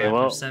 plus my Okay,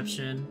 well-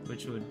 perception,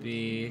 which would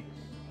be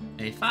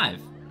a 5.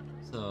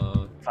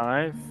 So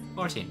 5.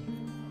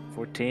 14.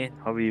 14.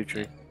 How about you,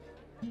 Tree?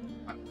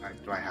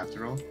 Do I have to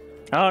roll?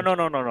 Oh no.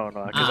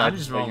 Because I'm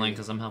just rolling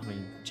because I'm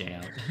helping Jay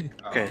out.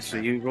 Okay, so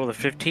you rolled a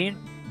 15.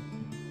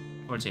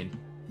 14.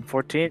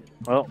 14.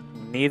 Well,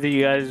 neither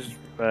you guys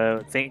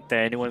think that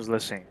anyone's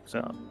listening. So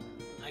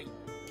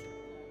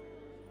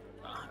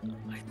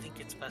I think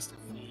it's best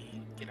if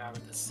we get out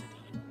of the city,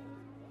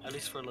 at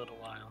least for a little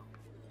while.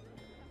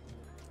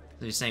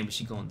 So you're saying we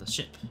should go on the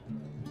ship,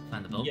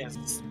 find the boat?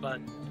 Yes, but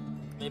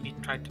maybe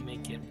try to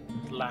make it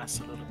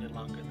last a little bit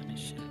longer than it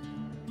should,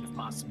 if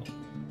possible.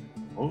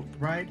 Boat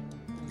ride?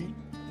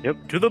 yep,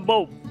 to the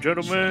boat,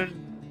 gentlemen.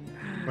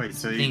 Wait,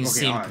 so you, Things okay,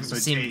 seem alright, so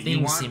seem Jay,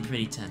 things seem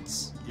pretty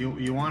tense.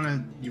 you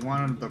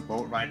want the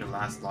boat ride to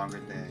last longer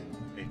than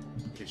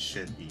it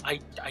should be. I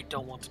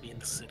don't want to be in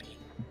the city.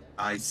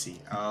 I see.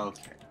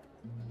 Okay.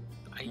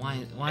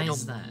 Why I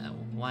is don't- that?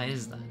 Why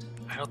is that?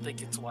 I don't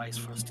think it's wise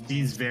for us to.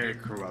 He's very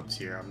corrupt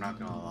here. I'm not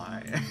gonna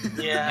lie.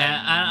 Yeah.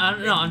 Yeah, I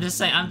don't know. I'm just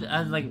saying.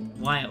 I'm like,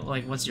 why?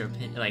 Like, what's your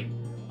opinion? Like,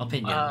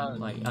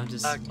 I'm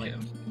just Okay.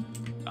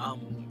 like,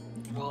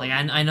 Well, like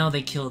I know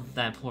they killed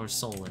that poor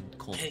soul in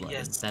cold Okay, blood.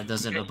 yes. That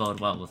doesn't Okay. bode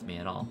well with me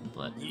at all.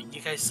 But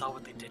you guys saw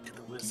what they did to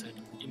the wizard.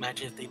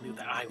 Imagine if they knew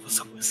that I was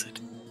a wizard.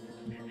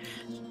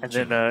 And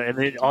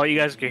then all you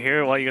guys can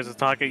hear while you guys are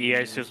talking, you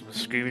guys just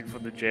screaming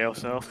from the jail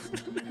cell.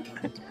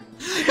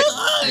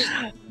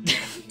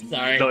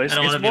 sorry, No, I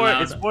don't want to be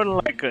loud.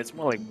 it's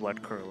more like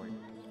blood curdling.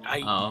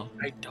 Oh,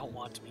 I don't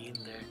want to be in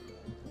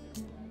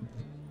there.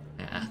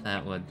 yeah,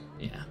 that would,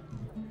 yeah.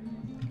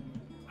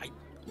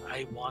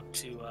 I want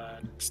to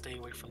stay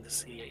away from the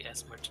city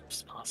as much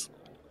as possible.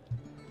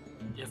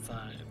 If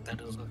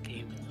that is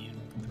okay with you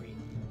three.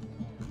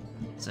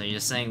 So you're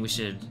saying we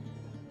should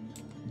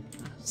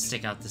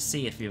stick out to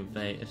sea if we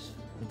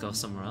go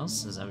somewhere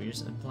else? Is that what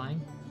you're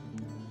implying?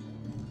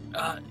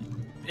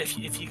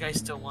 If you guys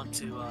still want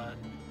to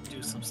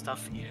do some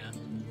stuff here,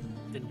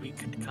 then we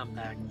could come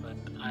back. But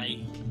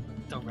I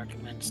don't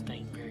recommend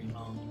staying very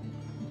long.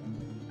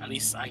 At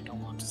least I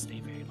don't want to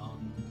stay very long.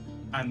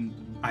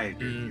 I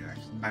agree with you.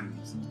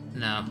 Actually,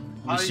 No,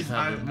 we I- should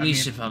probably I mean-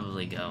 should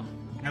probably go.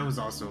 I was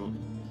also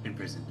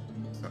imprisoned,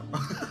 so.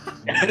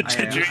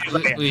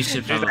 We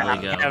should probably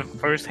I go. have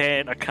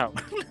first-hand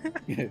account.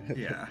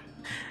 Yeah.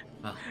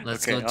 Well,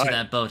 let's Okay, go to alright.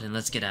 that boat and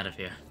let's get out of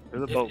here. To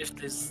the boat.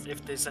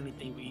 If there's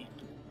anything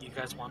you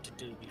guys want to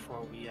do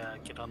before we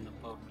get on the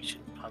boat, we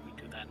should probably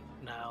do that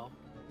now.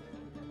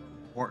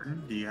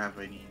 Horton, do you have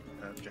any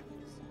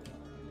objectives?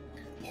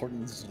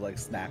 Horton's like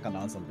snacking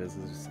on some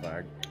business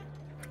swag.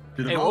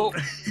 To the Hey, boat.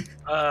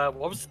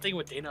 What was the thing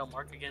with Dana and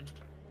Mark again?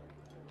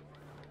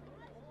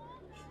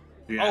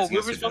 You Oh, asking we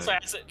us were to supposed do to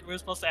it? ask it. We were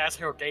supposed to ask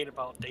her Dana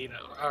about Dana,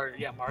 or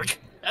yeah, Mark.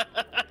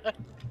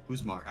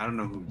 Who's Mark? I don't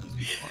know who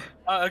these people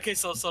are. Okay,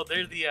 so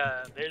they're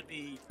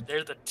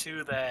the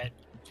two that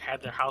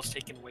had their house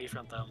taken away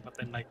from them, but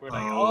then like we're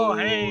like, oh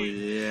hey,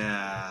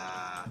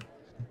 Yeah.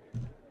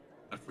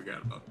 I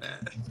forgot about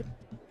that.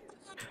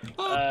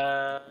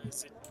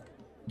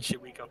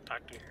 should we go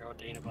talk to Hero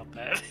Dane about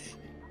that?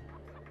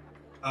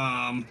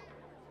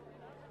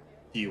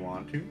 Do you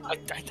want to? I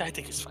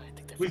think it's fine. I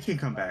think they're We fine. can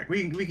come back.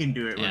 We can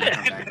do it when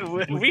Yeah. we come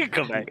back. We can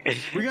come back.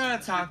 We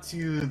gotta talk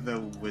to the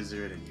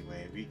wizard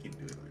anyway. We can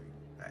do it when we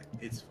come back.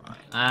 It's fine.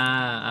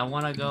 I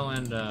want to go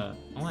and I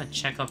want to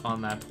check up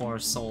on that poor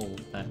soul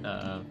that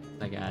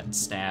got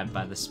stabbed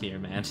by the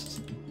spearman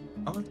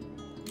Oh.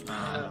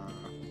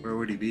 Where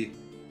would he be?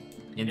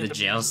 in In the the-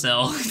 jail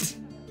cell.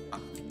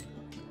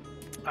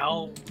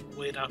 I'll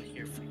wait out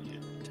here for you.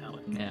 Tell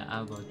him. Yeah,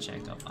 I'll go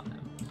check up on him.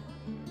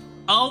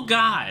 Oh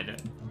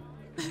God!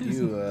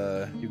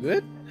 You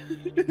good?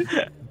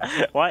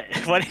 Why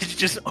did you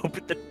just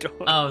open the door?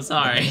 Oh,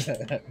 sorry.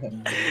 I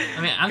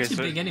mean, I'm Okay, too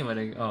so- big anyway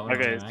to. Oh, no,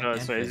 Okay, I so can't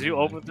as fit you in.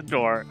 open the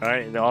door,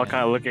 alright, they all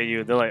kind of look at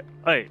you. They're like,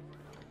 "Hey,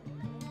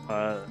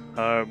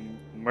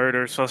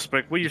 murder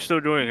suspect, what are you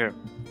still doing here?"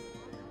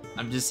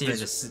 I'm just here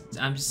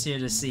to. I'm just here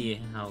to see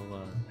how.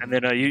 And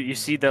then you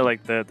see that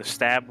like the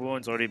stab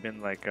wound's already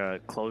been like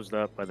closed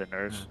up by the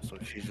nurse, so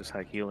she's just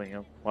like healing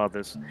him. While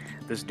this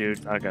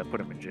dude, I gotta put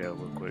him in jail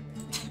real quick.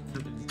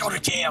 Go to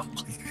jail.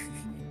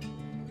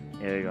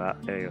 There you go.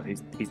 There you go.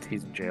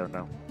 He's in jail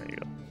now. There you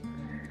go.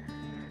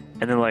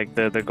 And then like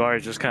the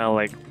guards just kind of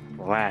like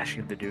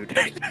lashing the dude.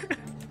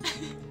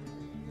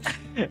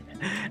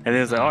 And then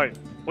it's like, all right,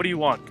 what do you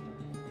want?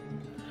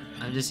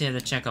 I'm just here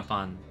to check up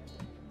on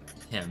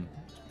him.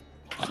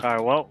 All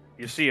right, well,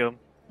 you see him.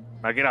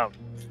 Now get out.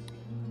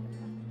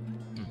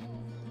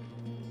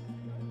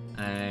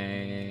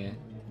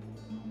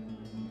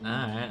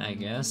 Alright, I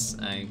guess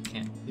I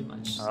can't do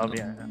much.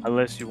 Yeah,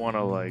 unless you want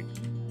to like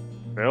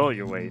drill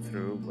your way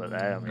through, but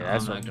I mean, No,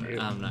 that's up to you.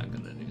 I'm not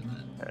gonna do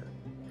that.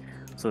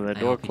 So the I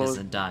door hope he closed.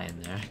 doesn't die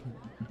in there.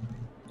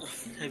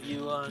 Have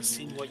you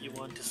seen what you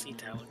want to see,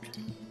 Talek?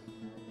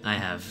 I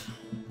have,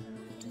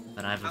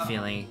 but I have a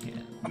feeling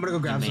I'm gonna go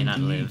he grab may some not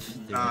tea. live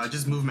through it.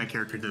 Just move my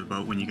character to the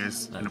boat when you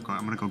guys end up going.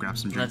 I'm gonna go grab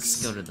some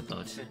drinks. Let's go to the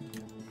boat.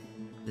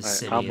 The Alright,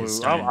 city I'll is move.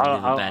 starting to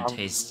leave a bad I'll-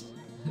 taste.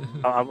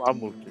 I'll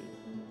move to.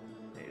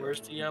 Where's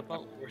the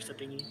boat? Where's the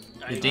dinghy?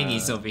 The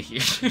dinghy's over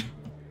here.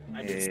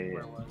 I didn't see Yeah.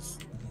 where it was.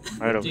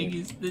 Right the over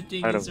here.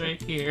 dinghy's over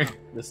right here.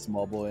 This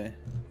small boy.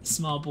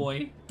 Small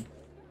boy.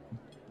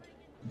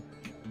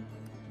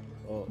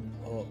 Oh.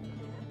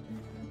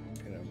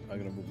 I'm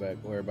gonna move back.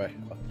 Where am I?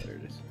 Oh, there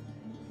it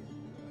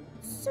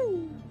is.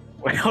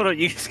 Wait, hold on.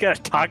 You just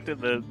gotta talk to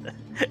the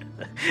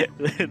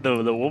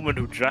the woman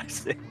who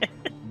drives it.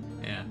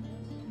 Yeah.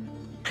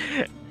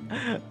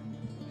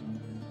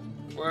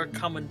 We're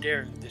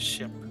commandeering this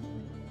ship,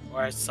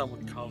 or as some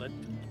would call it,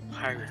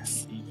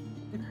 piracy.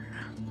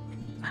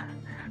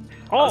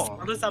 Oh,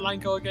 How does that line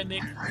go again,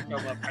 Nick?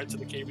 From Pirates of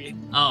the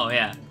Caribbean. Oh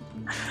yeah.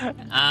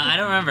 I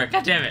don't remember.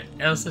 God damn it.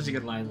 That was such a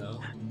good line though.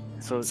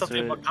 so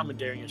Something about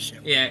commandeering a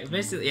ship. Yeah,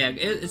 basically, yeah,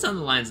 it's on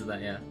the lines of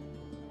that. Yeah.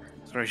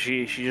 so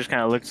she just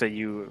kind of looks at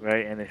you,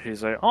 right, and then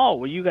she's like, "Oh,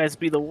 will you guys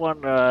be the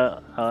one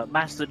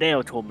Master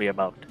Dale told me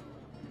about?"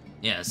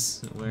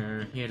 Yes,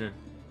 we're here to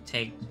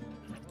take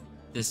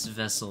this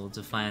vessel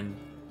to find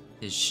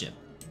his ship.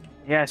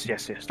 Yes.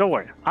 Don't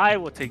worry, I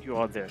will take you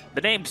all there.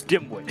 The name's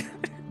Dimwit.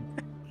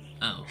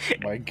 Oh,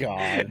 My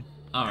God.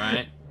 all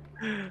right.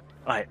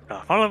 Alright,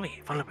 follow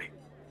me.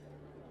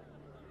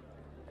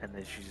 And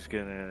then she's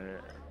gonna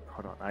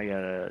hold on. I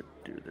gotta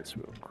do this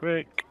real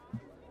quick.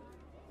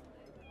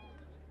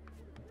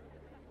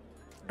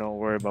 Don't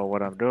worry about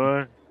what I'm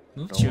doing.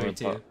 Move Don't worry Chewie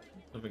too. about-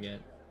 Don't forget.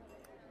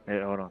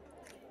 Hey, hold on.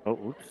 Oh,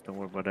 oops! Don't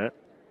worry about that.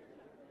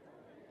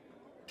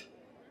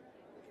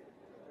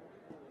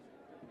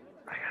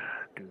 I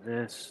gotta do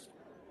this.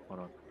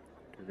 Hold on.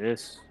 Do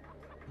this.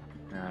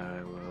 Now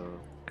I will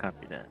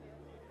copy that.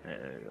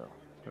 There you go.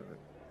 Perfect.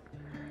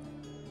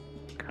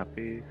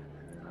 Copy. And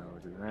then I will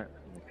do that.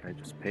 And then can I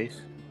just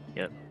paste?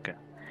 Yep. Okay.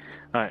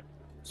 All right.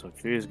 So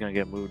tree is gonna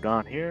get moved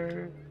on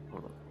here.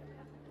 Hold on.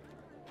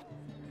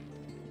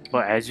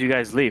 But as you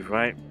guys leave,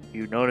 right?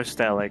 You notice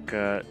that like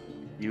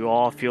you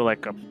all feel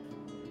like a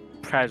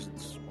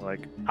presence,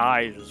 like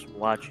eyes just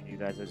watching you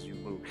guys as you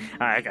move.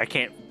 I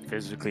can't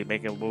physically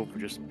make it move,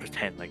 just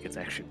pretend like it's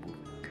actually moving.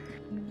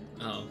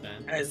 Oh, okay.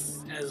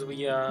 As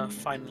we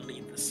finally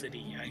leave the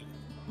city, I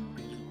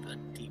breathe a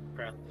deep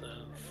breath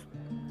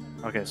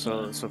of. Okay,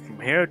 so from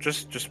here,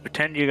 just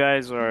pretend you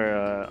guys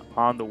are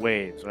on the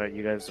waves, right?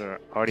 You guys are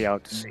already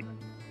out to sea.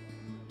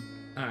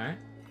 All right.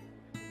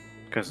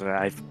 Because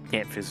I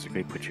can't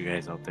physically put you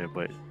guys out there,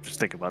 but just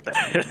think about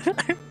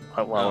that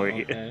while we're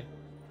here. Okay.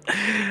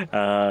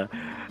 All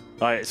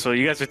right, so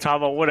you guys are talking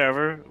about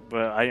whatever,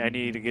 but I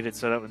need to get it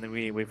set up, and then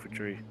we wait for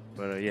Tree.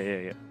 But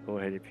yeah. Go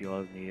ahead if you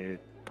all need to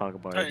talk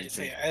about Alright,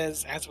 so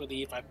anything. as we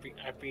leave, I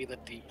breathe a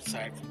deep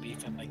sigh of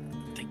relief and like,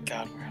 thank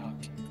God we're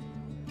out.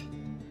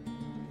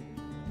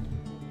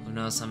 Who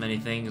knows how many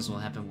things will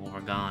happen when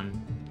we're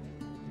gone?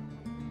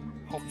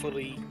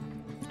 Hopefully,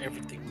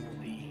 everything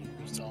will be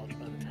resolved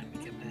by the time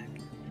we get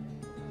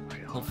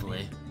back.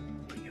 Hopefully,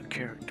 New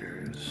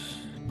characters.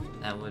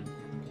 that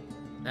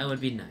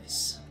would be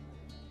nice.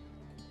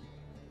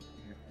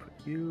 Put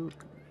you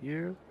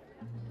here.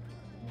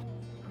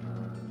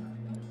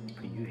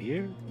 Put you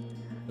here.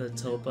 The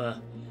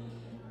Topa.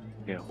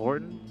 Yeah,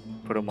 Horton.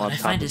 Put him But on I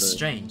top find of it the.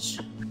 strange.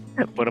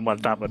 Put him on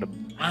top of the.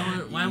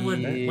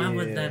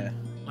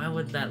 Why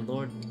would that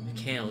Lord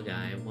Mikhail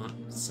guy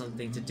want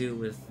something to do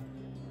with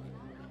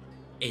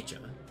Aja?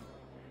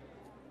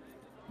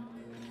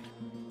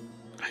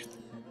 I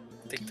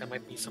think that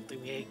might be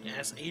something we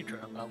ask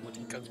Adra about when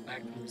he comes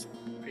back from his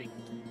break.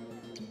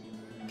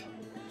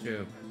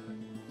 True.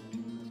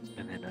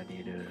 And then I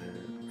need to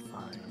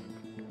find.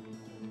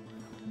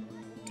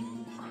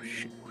 Oh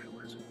shit! Where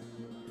was it?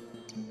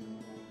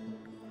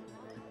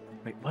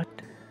 Wait, what?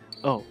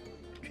 Oh,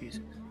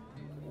 Jesus.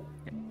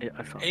 Yeah,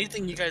 I found.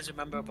 Anything you guys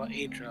remember about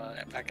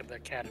Adra back at the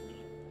academy?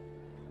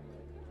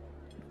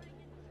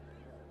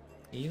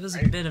 He was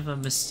a bit of a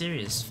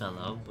mysterious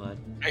fellow, but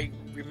I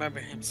remember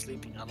him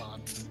sleeping a lot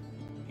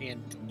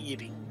and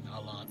eating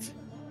a lot.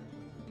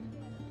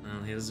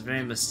 well, he was a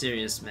very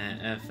mysterious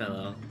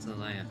fellow. That's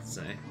all I have to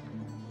say.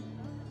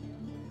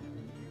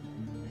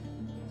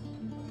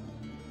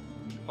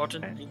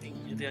 Horton, Okay.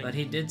 anything But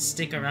he did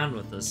stick around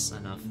with us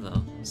enough,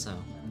 though. So,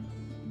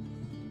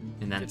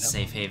 in that Did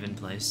safe haven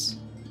place.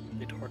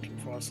 did Horton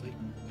fall asleep?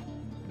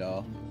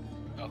 No.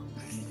 Oh.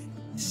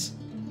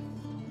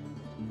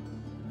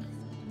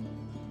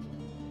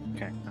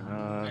 Okay.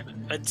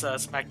 Let's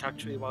smack talk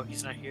Chewie while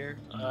he's not here.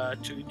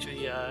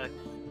 Chewie,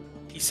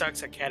 he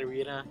sucks at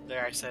Katarina.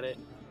 There, I said it.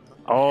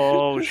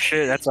 Oh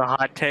shit! That's a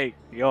hot take,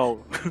 yo.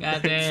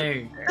 God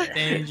dang,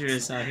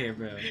 dangerous out here,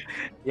 bro.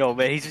 Yo,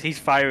 man, he's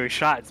firing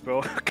shots,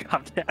 bro.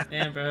 Calm down.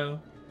 Damn, bro.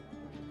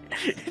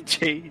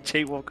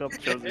 Jay woke up,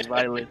 chose his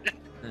violin.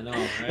 I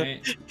know,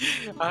 right?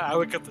 I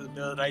wake up in the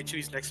middle of the night,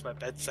 she's next to my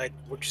bedside.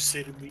 What'd you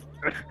say to me?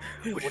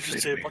 What'd you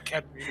say about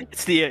Captain?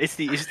 It's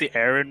the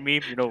Aaron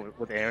meme, you know,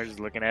 with Aaron just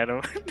looking at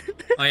him.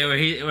 Oh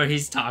yeah, where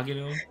he's talking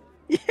to him.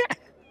 Yeah.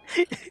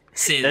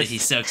 Say that he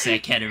sucks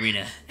at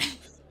Katarina.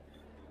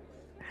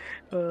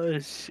 Oh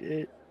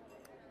shit.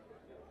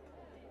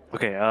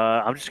 Okay,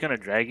 I'm just gonna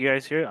drag you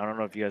guys here. I don't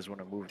know if you guys want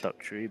to move that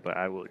tree, but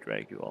I will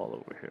drag you all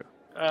over here.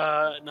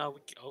 No.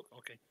 Oh,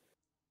 okay.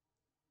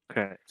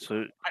 Okay, so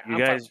I'm you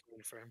fine guys,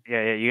 waiting for him.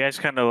 yeah, you guys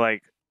kind of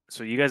like,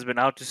 so you guys been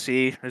out to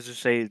sea. Let's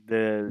just say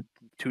the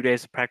 2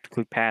 days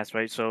practically passed,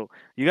 right? So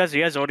you guys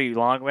already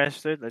long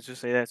rested. Let's just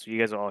say that. So you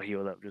guys are all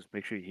healed up. Just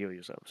make sure you heal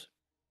yourselves.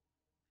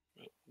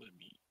 Let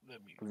me.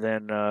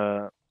 Then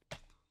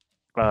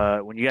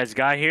when you guys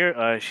got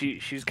here,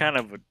 she's kind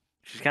of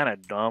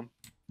dumb,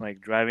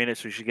 like driving it,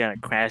 so she kind of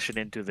crashing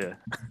into the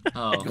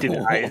Oh. into the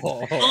ice.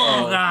 Oh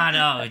God!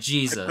 Oh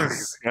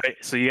Jesus! Right,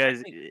 so you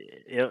guys,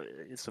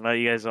 so now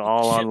you guys are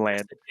all on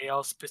land. They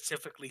all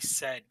specifically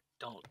said,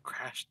 "Don't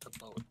crash the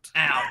boat."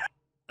 Ow!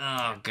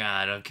 Oh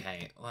God!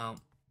 Okay. Well.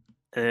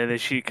 And then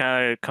she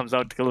kind of comes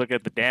out to look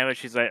at the damage.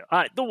 She's like, "All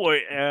right, don't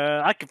worry,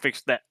 I can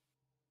fix that.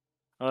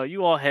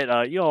 You all head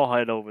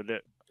over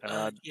there.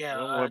 Yeah.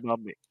 Don't worry about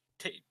me."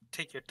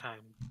 Take your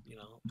time. You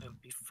know, it'll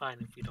be fine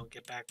if we don't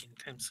get back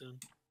anytime soon.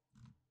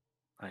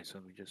 Alright,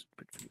 so we just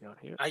put you out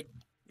here.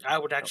 I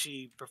would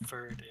actually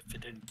prefer it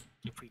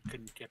if we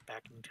couldn't get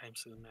back anytime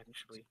soon.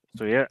 Actually.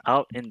 So you're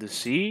out in the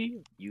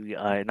sea. You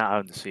not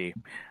out in the sea.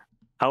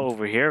 Out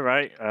over here,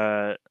 right?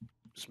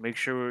 Just make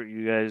sure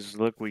you guys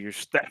look where you're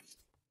stepping.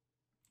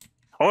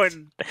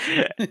 Horton.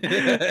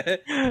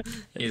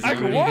 Is I it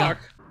can really walk.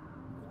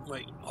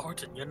 Wait,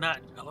 Horton, you're not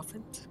an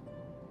elephant?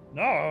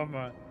 No, I'm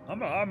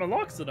a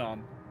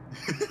Loxodon.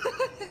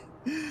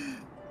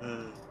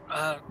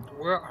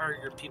 Where are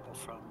your people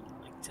from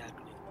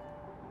exactly?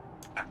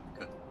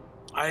 Africa.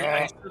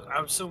 I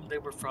assume they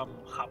were from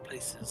hot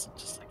places,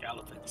 just like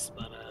elephants.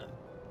 But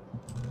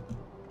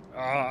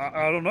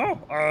I don't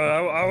know.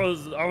 I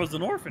was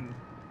an orphan.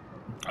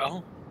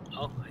 oh,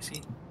 I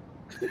see.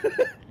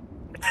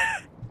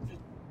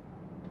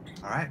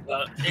 All right.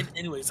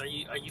 Anyways, are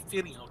you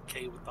feeling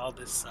okay with all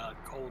this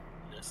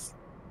coldness?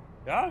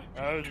 Yeah,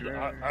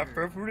 I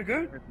feel pretty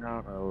good.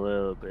 Down a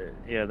little bit.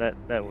 Yeah,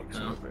 that works a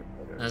No. little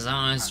bit better. As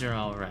long as you're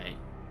all right.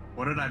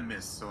 What did I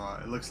miss? So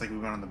it looks like we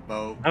went on the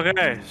boat.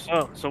 Okay,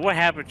 so what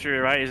happened to you,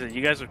 right? Is that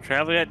you guys were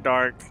traveling at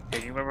dark,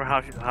 and you remember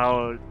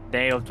how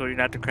Daniel told you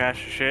not to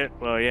crash the ship?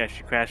 Well, yeah,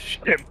 she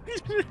crashed the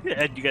ship,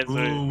 and you guys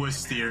Who was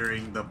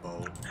steering the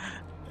boat?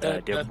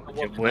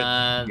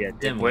 Dimwit. Yeah,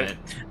 Dimwit.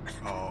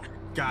 Oh,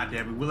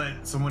 goddamn it! We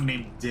let someone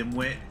named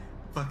Dimwit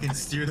fucking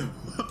steer the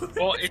boat.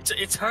 Well,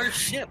 it's her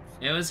ship.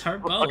 It was her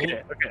boat.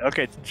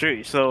 Okay,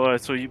 true. So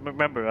you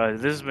remember,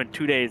 this has been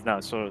 2 days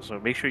now. So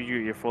make sure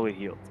you're fully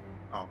healed.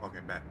 Oh, okay,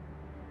 bet.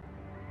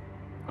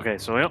 Okay,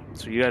 so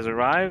you guys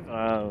arrive.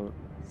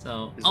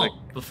 So, It's like-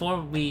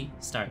 before we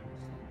start,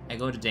 I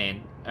go to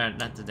Dane,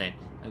 not to Dane.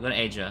 I go to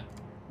Aja,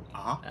 Uh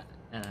huh.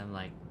 and I'm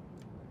like,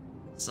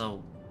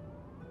 so,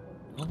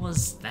 what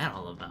was that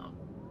all about?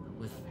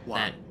 With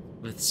What?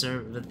 with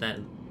that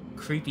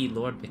creepy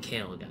Lord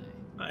Mikhail guy.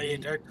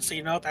 So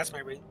you know that's my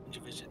range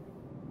of vision.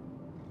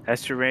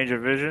 That's your range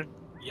of vision.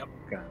 Yep.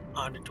 Okay.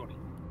 120.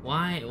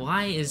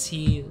 Why is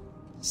he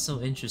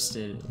so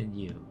interested in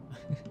you?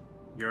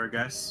 Your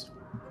guess?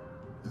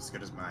 As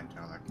good as mine,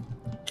 Alec.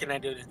 Can I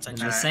do it inside I'm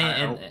check? just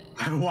saying.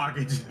 I walk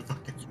into the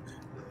fucking.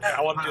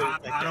 I want to do it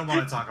inside I don't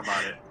want to talk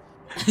about it.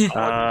 check. I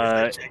want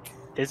to do it inside check.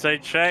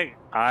 Inside check.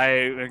 I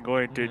am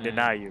going to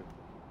deny you.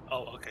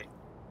 Oh, okay.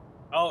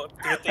 Oh,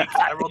 good thing.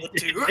 I rolled a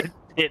 2. It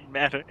didn't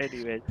matter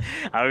anyway.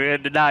 I'm gonna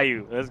deny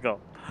you. Let's go.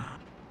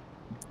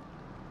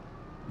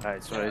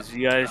 Alright, so as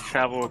you guys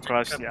travel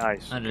across the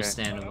ice. okay?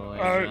 Understandable,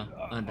 Aja.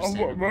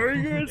 Understandable. Where are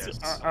you guys?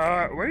 Yes. Where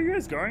are you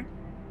guys going?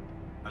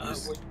 I'm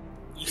just-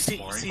 You see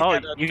boring. Oh,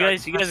 that, you dark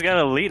guys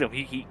gotta lead him.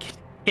 He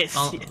can't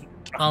Follow, see.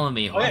 follow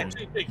me, Oh, yeah,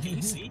 Horton. can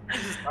you see?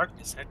 This is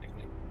darkness,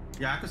 technically.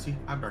 Yeah, I can see.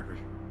 I have dark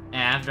vision.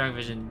 Yeah, I have dark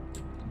vision.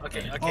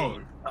 Okay. Oh,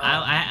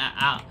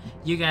 I'll.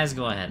 You guys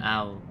go ahead.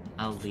 I'll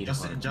lead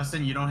Horton.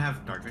 Justin, you don't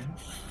have dark vision?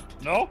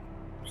 No.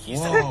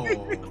 Whoa.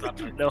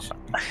 No.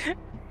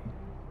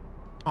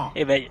 Oh,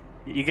 Hey man,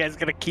 you guys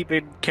gotta keep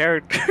in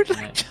character.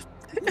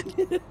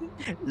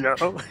 No.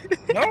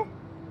 No.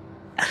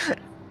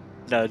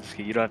 No, just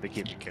kidding. You don't have to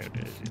keep in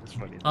character. It's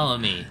funny. Follow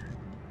me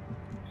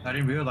I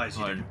didn't realize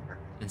you Pardon. didn't.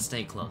 and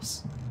stay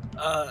close.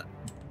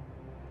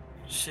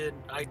 Should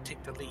I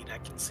take the lead? I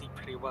can see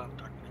pretty well in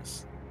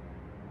darkness.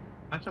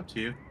 That's up to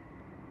you.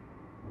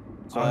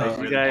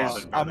 You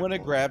guys- I'm gonna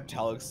grab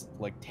Talik's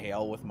like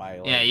tail with my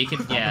Yeah, you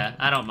can. Yeah,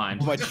 I don't mind.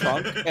 with my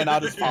trunk, and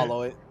I'll just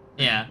follow it.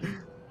 Yeah.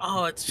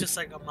 Oh, it's just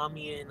like a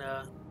mommy and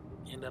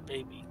a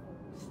baby.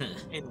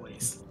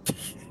 Anyways,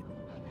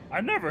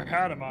 I never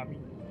had a mommy.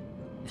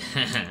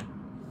 that's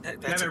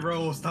Damn it,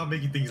 Ro, stop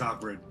making things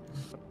awkward.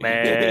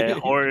 Man,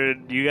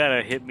 Horton, you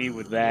gotta hit me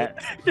with that.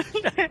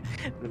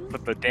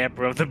 Put the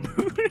damper of the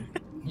mood.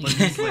 But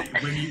he's like,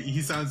 when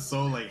he sounds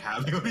so like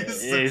happy when he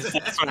He's says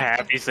it. so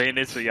happy saying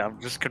it, so yeah,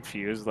 I'm just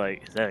confused.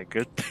 Like, is that a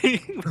good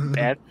thing?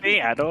 Bad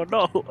thing? I don't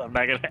know. I'm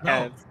not gonna No,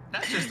 ask.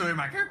 that's just the way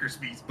my character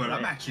speaks. But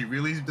I'm actually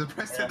really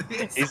depressed at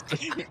this.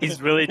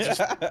 He's really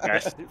just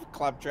depressed.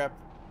 Claptrap.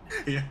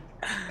 Yeah.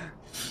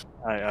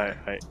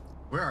 Alright.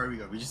 Where are we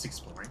going? We just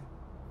exploring.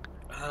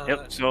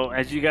 Yep. So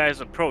as you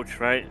guys approach,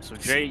 right? So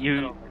Jay,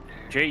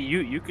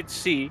 you could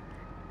see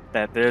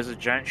that there's a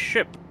giant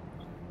ship,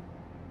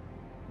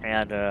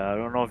 and I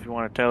don't know if you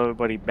want to tell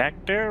everybody back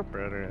there,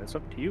 but it's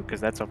up to you because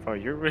that's how far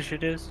your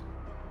vision is.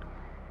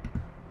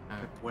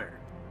 Where?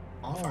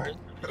 All far.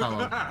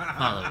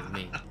 Follow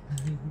me.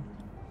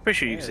 Pretty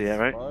sure you can see that,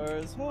 right?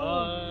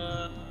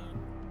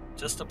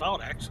 Just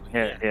about actually.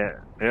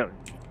 Yeah.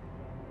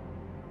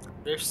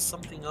 There's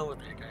something over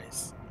there,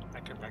 guys. I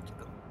can back to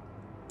them.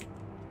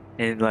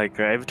 And like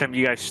every time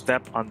you guys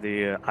step on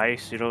the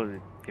ice, you know,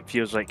 it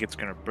feels like it's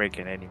gonna break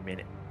at any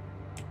minute.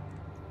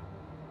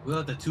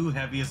 We're the two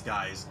heaviest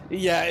guys.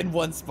 Yeah, in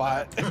one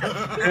spot.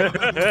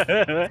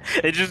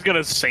 It's just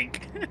gonna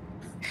sink.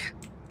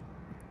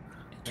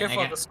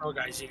 Careful of the snow,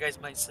 guys. You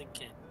guys might sink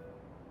in.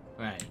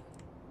 Right.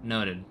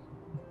 Noted.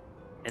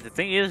 And the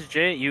thing is,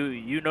 Jay,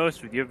 you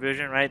notice with your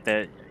vision, right,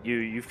 that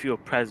you feel a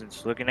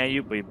presence looking at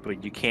you,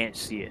 but you can't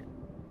see it.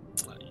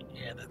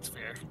 Yeah, that's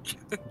fair.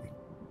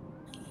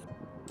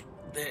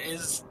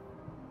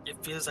 It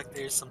feels like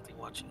there's something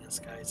watching us,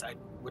 guys. I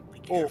would be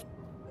careful.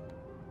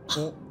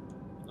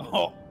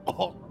 Oh.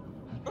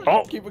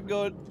 Keep it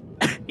going.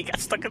 He got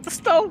stuck in the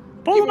snow.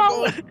 Pull him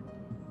out.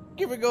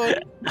 Keep it going.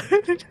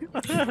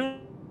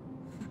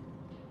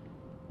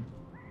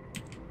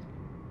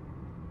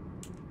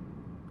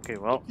 Okay,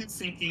 well. Keep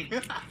sinking.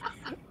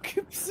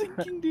 Keep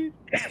sinking, dude.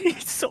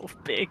 He's so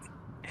big.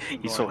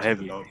 He's so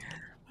heavy.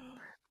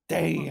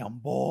 Damn,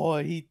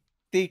 boy. He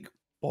thick,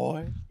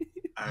 boy.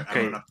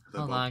 Okay.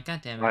 Hold on,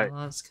 goddamn it, Right. I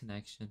lost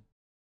connection.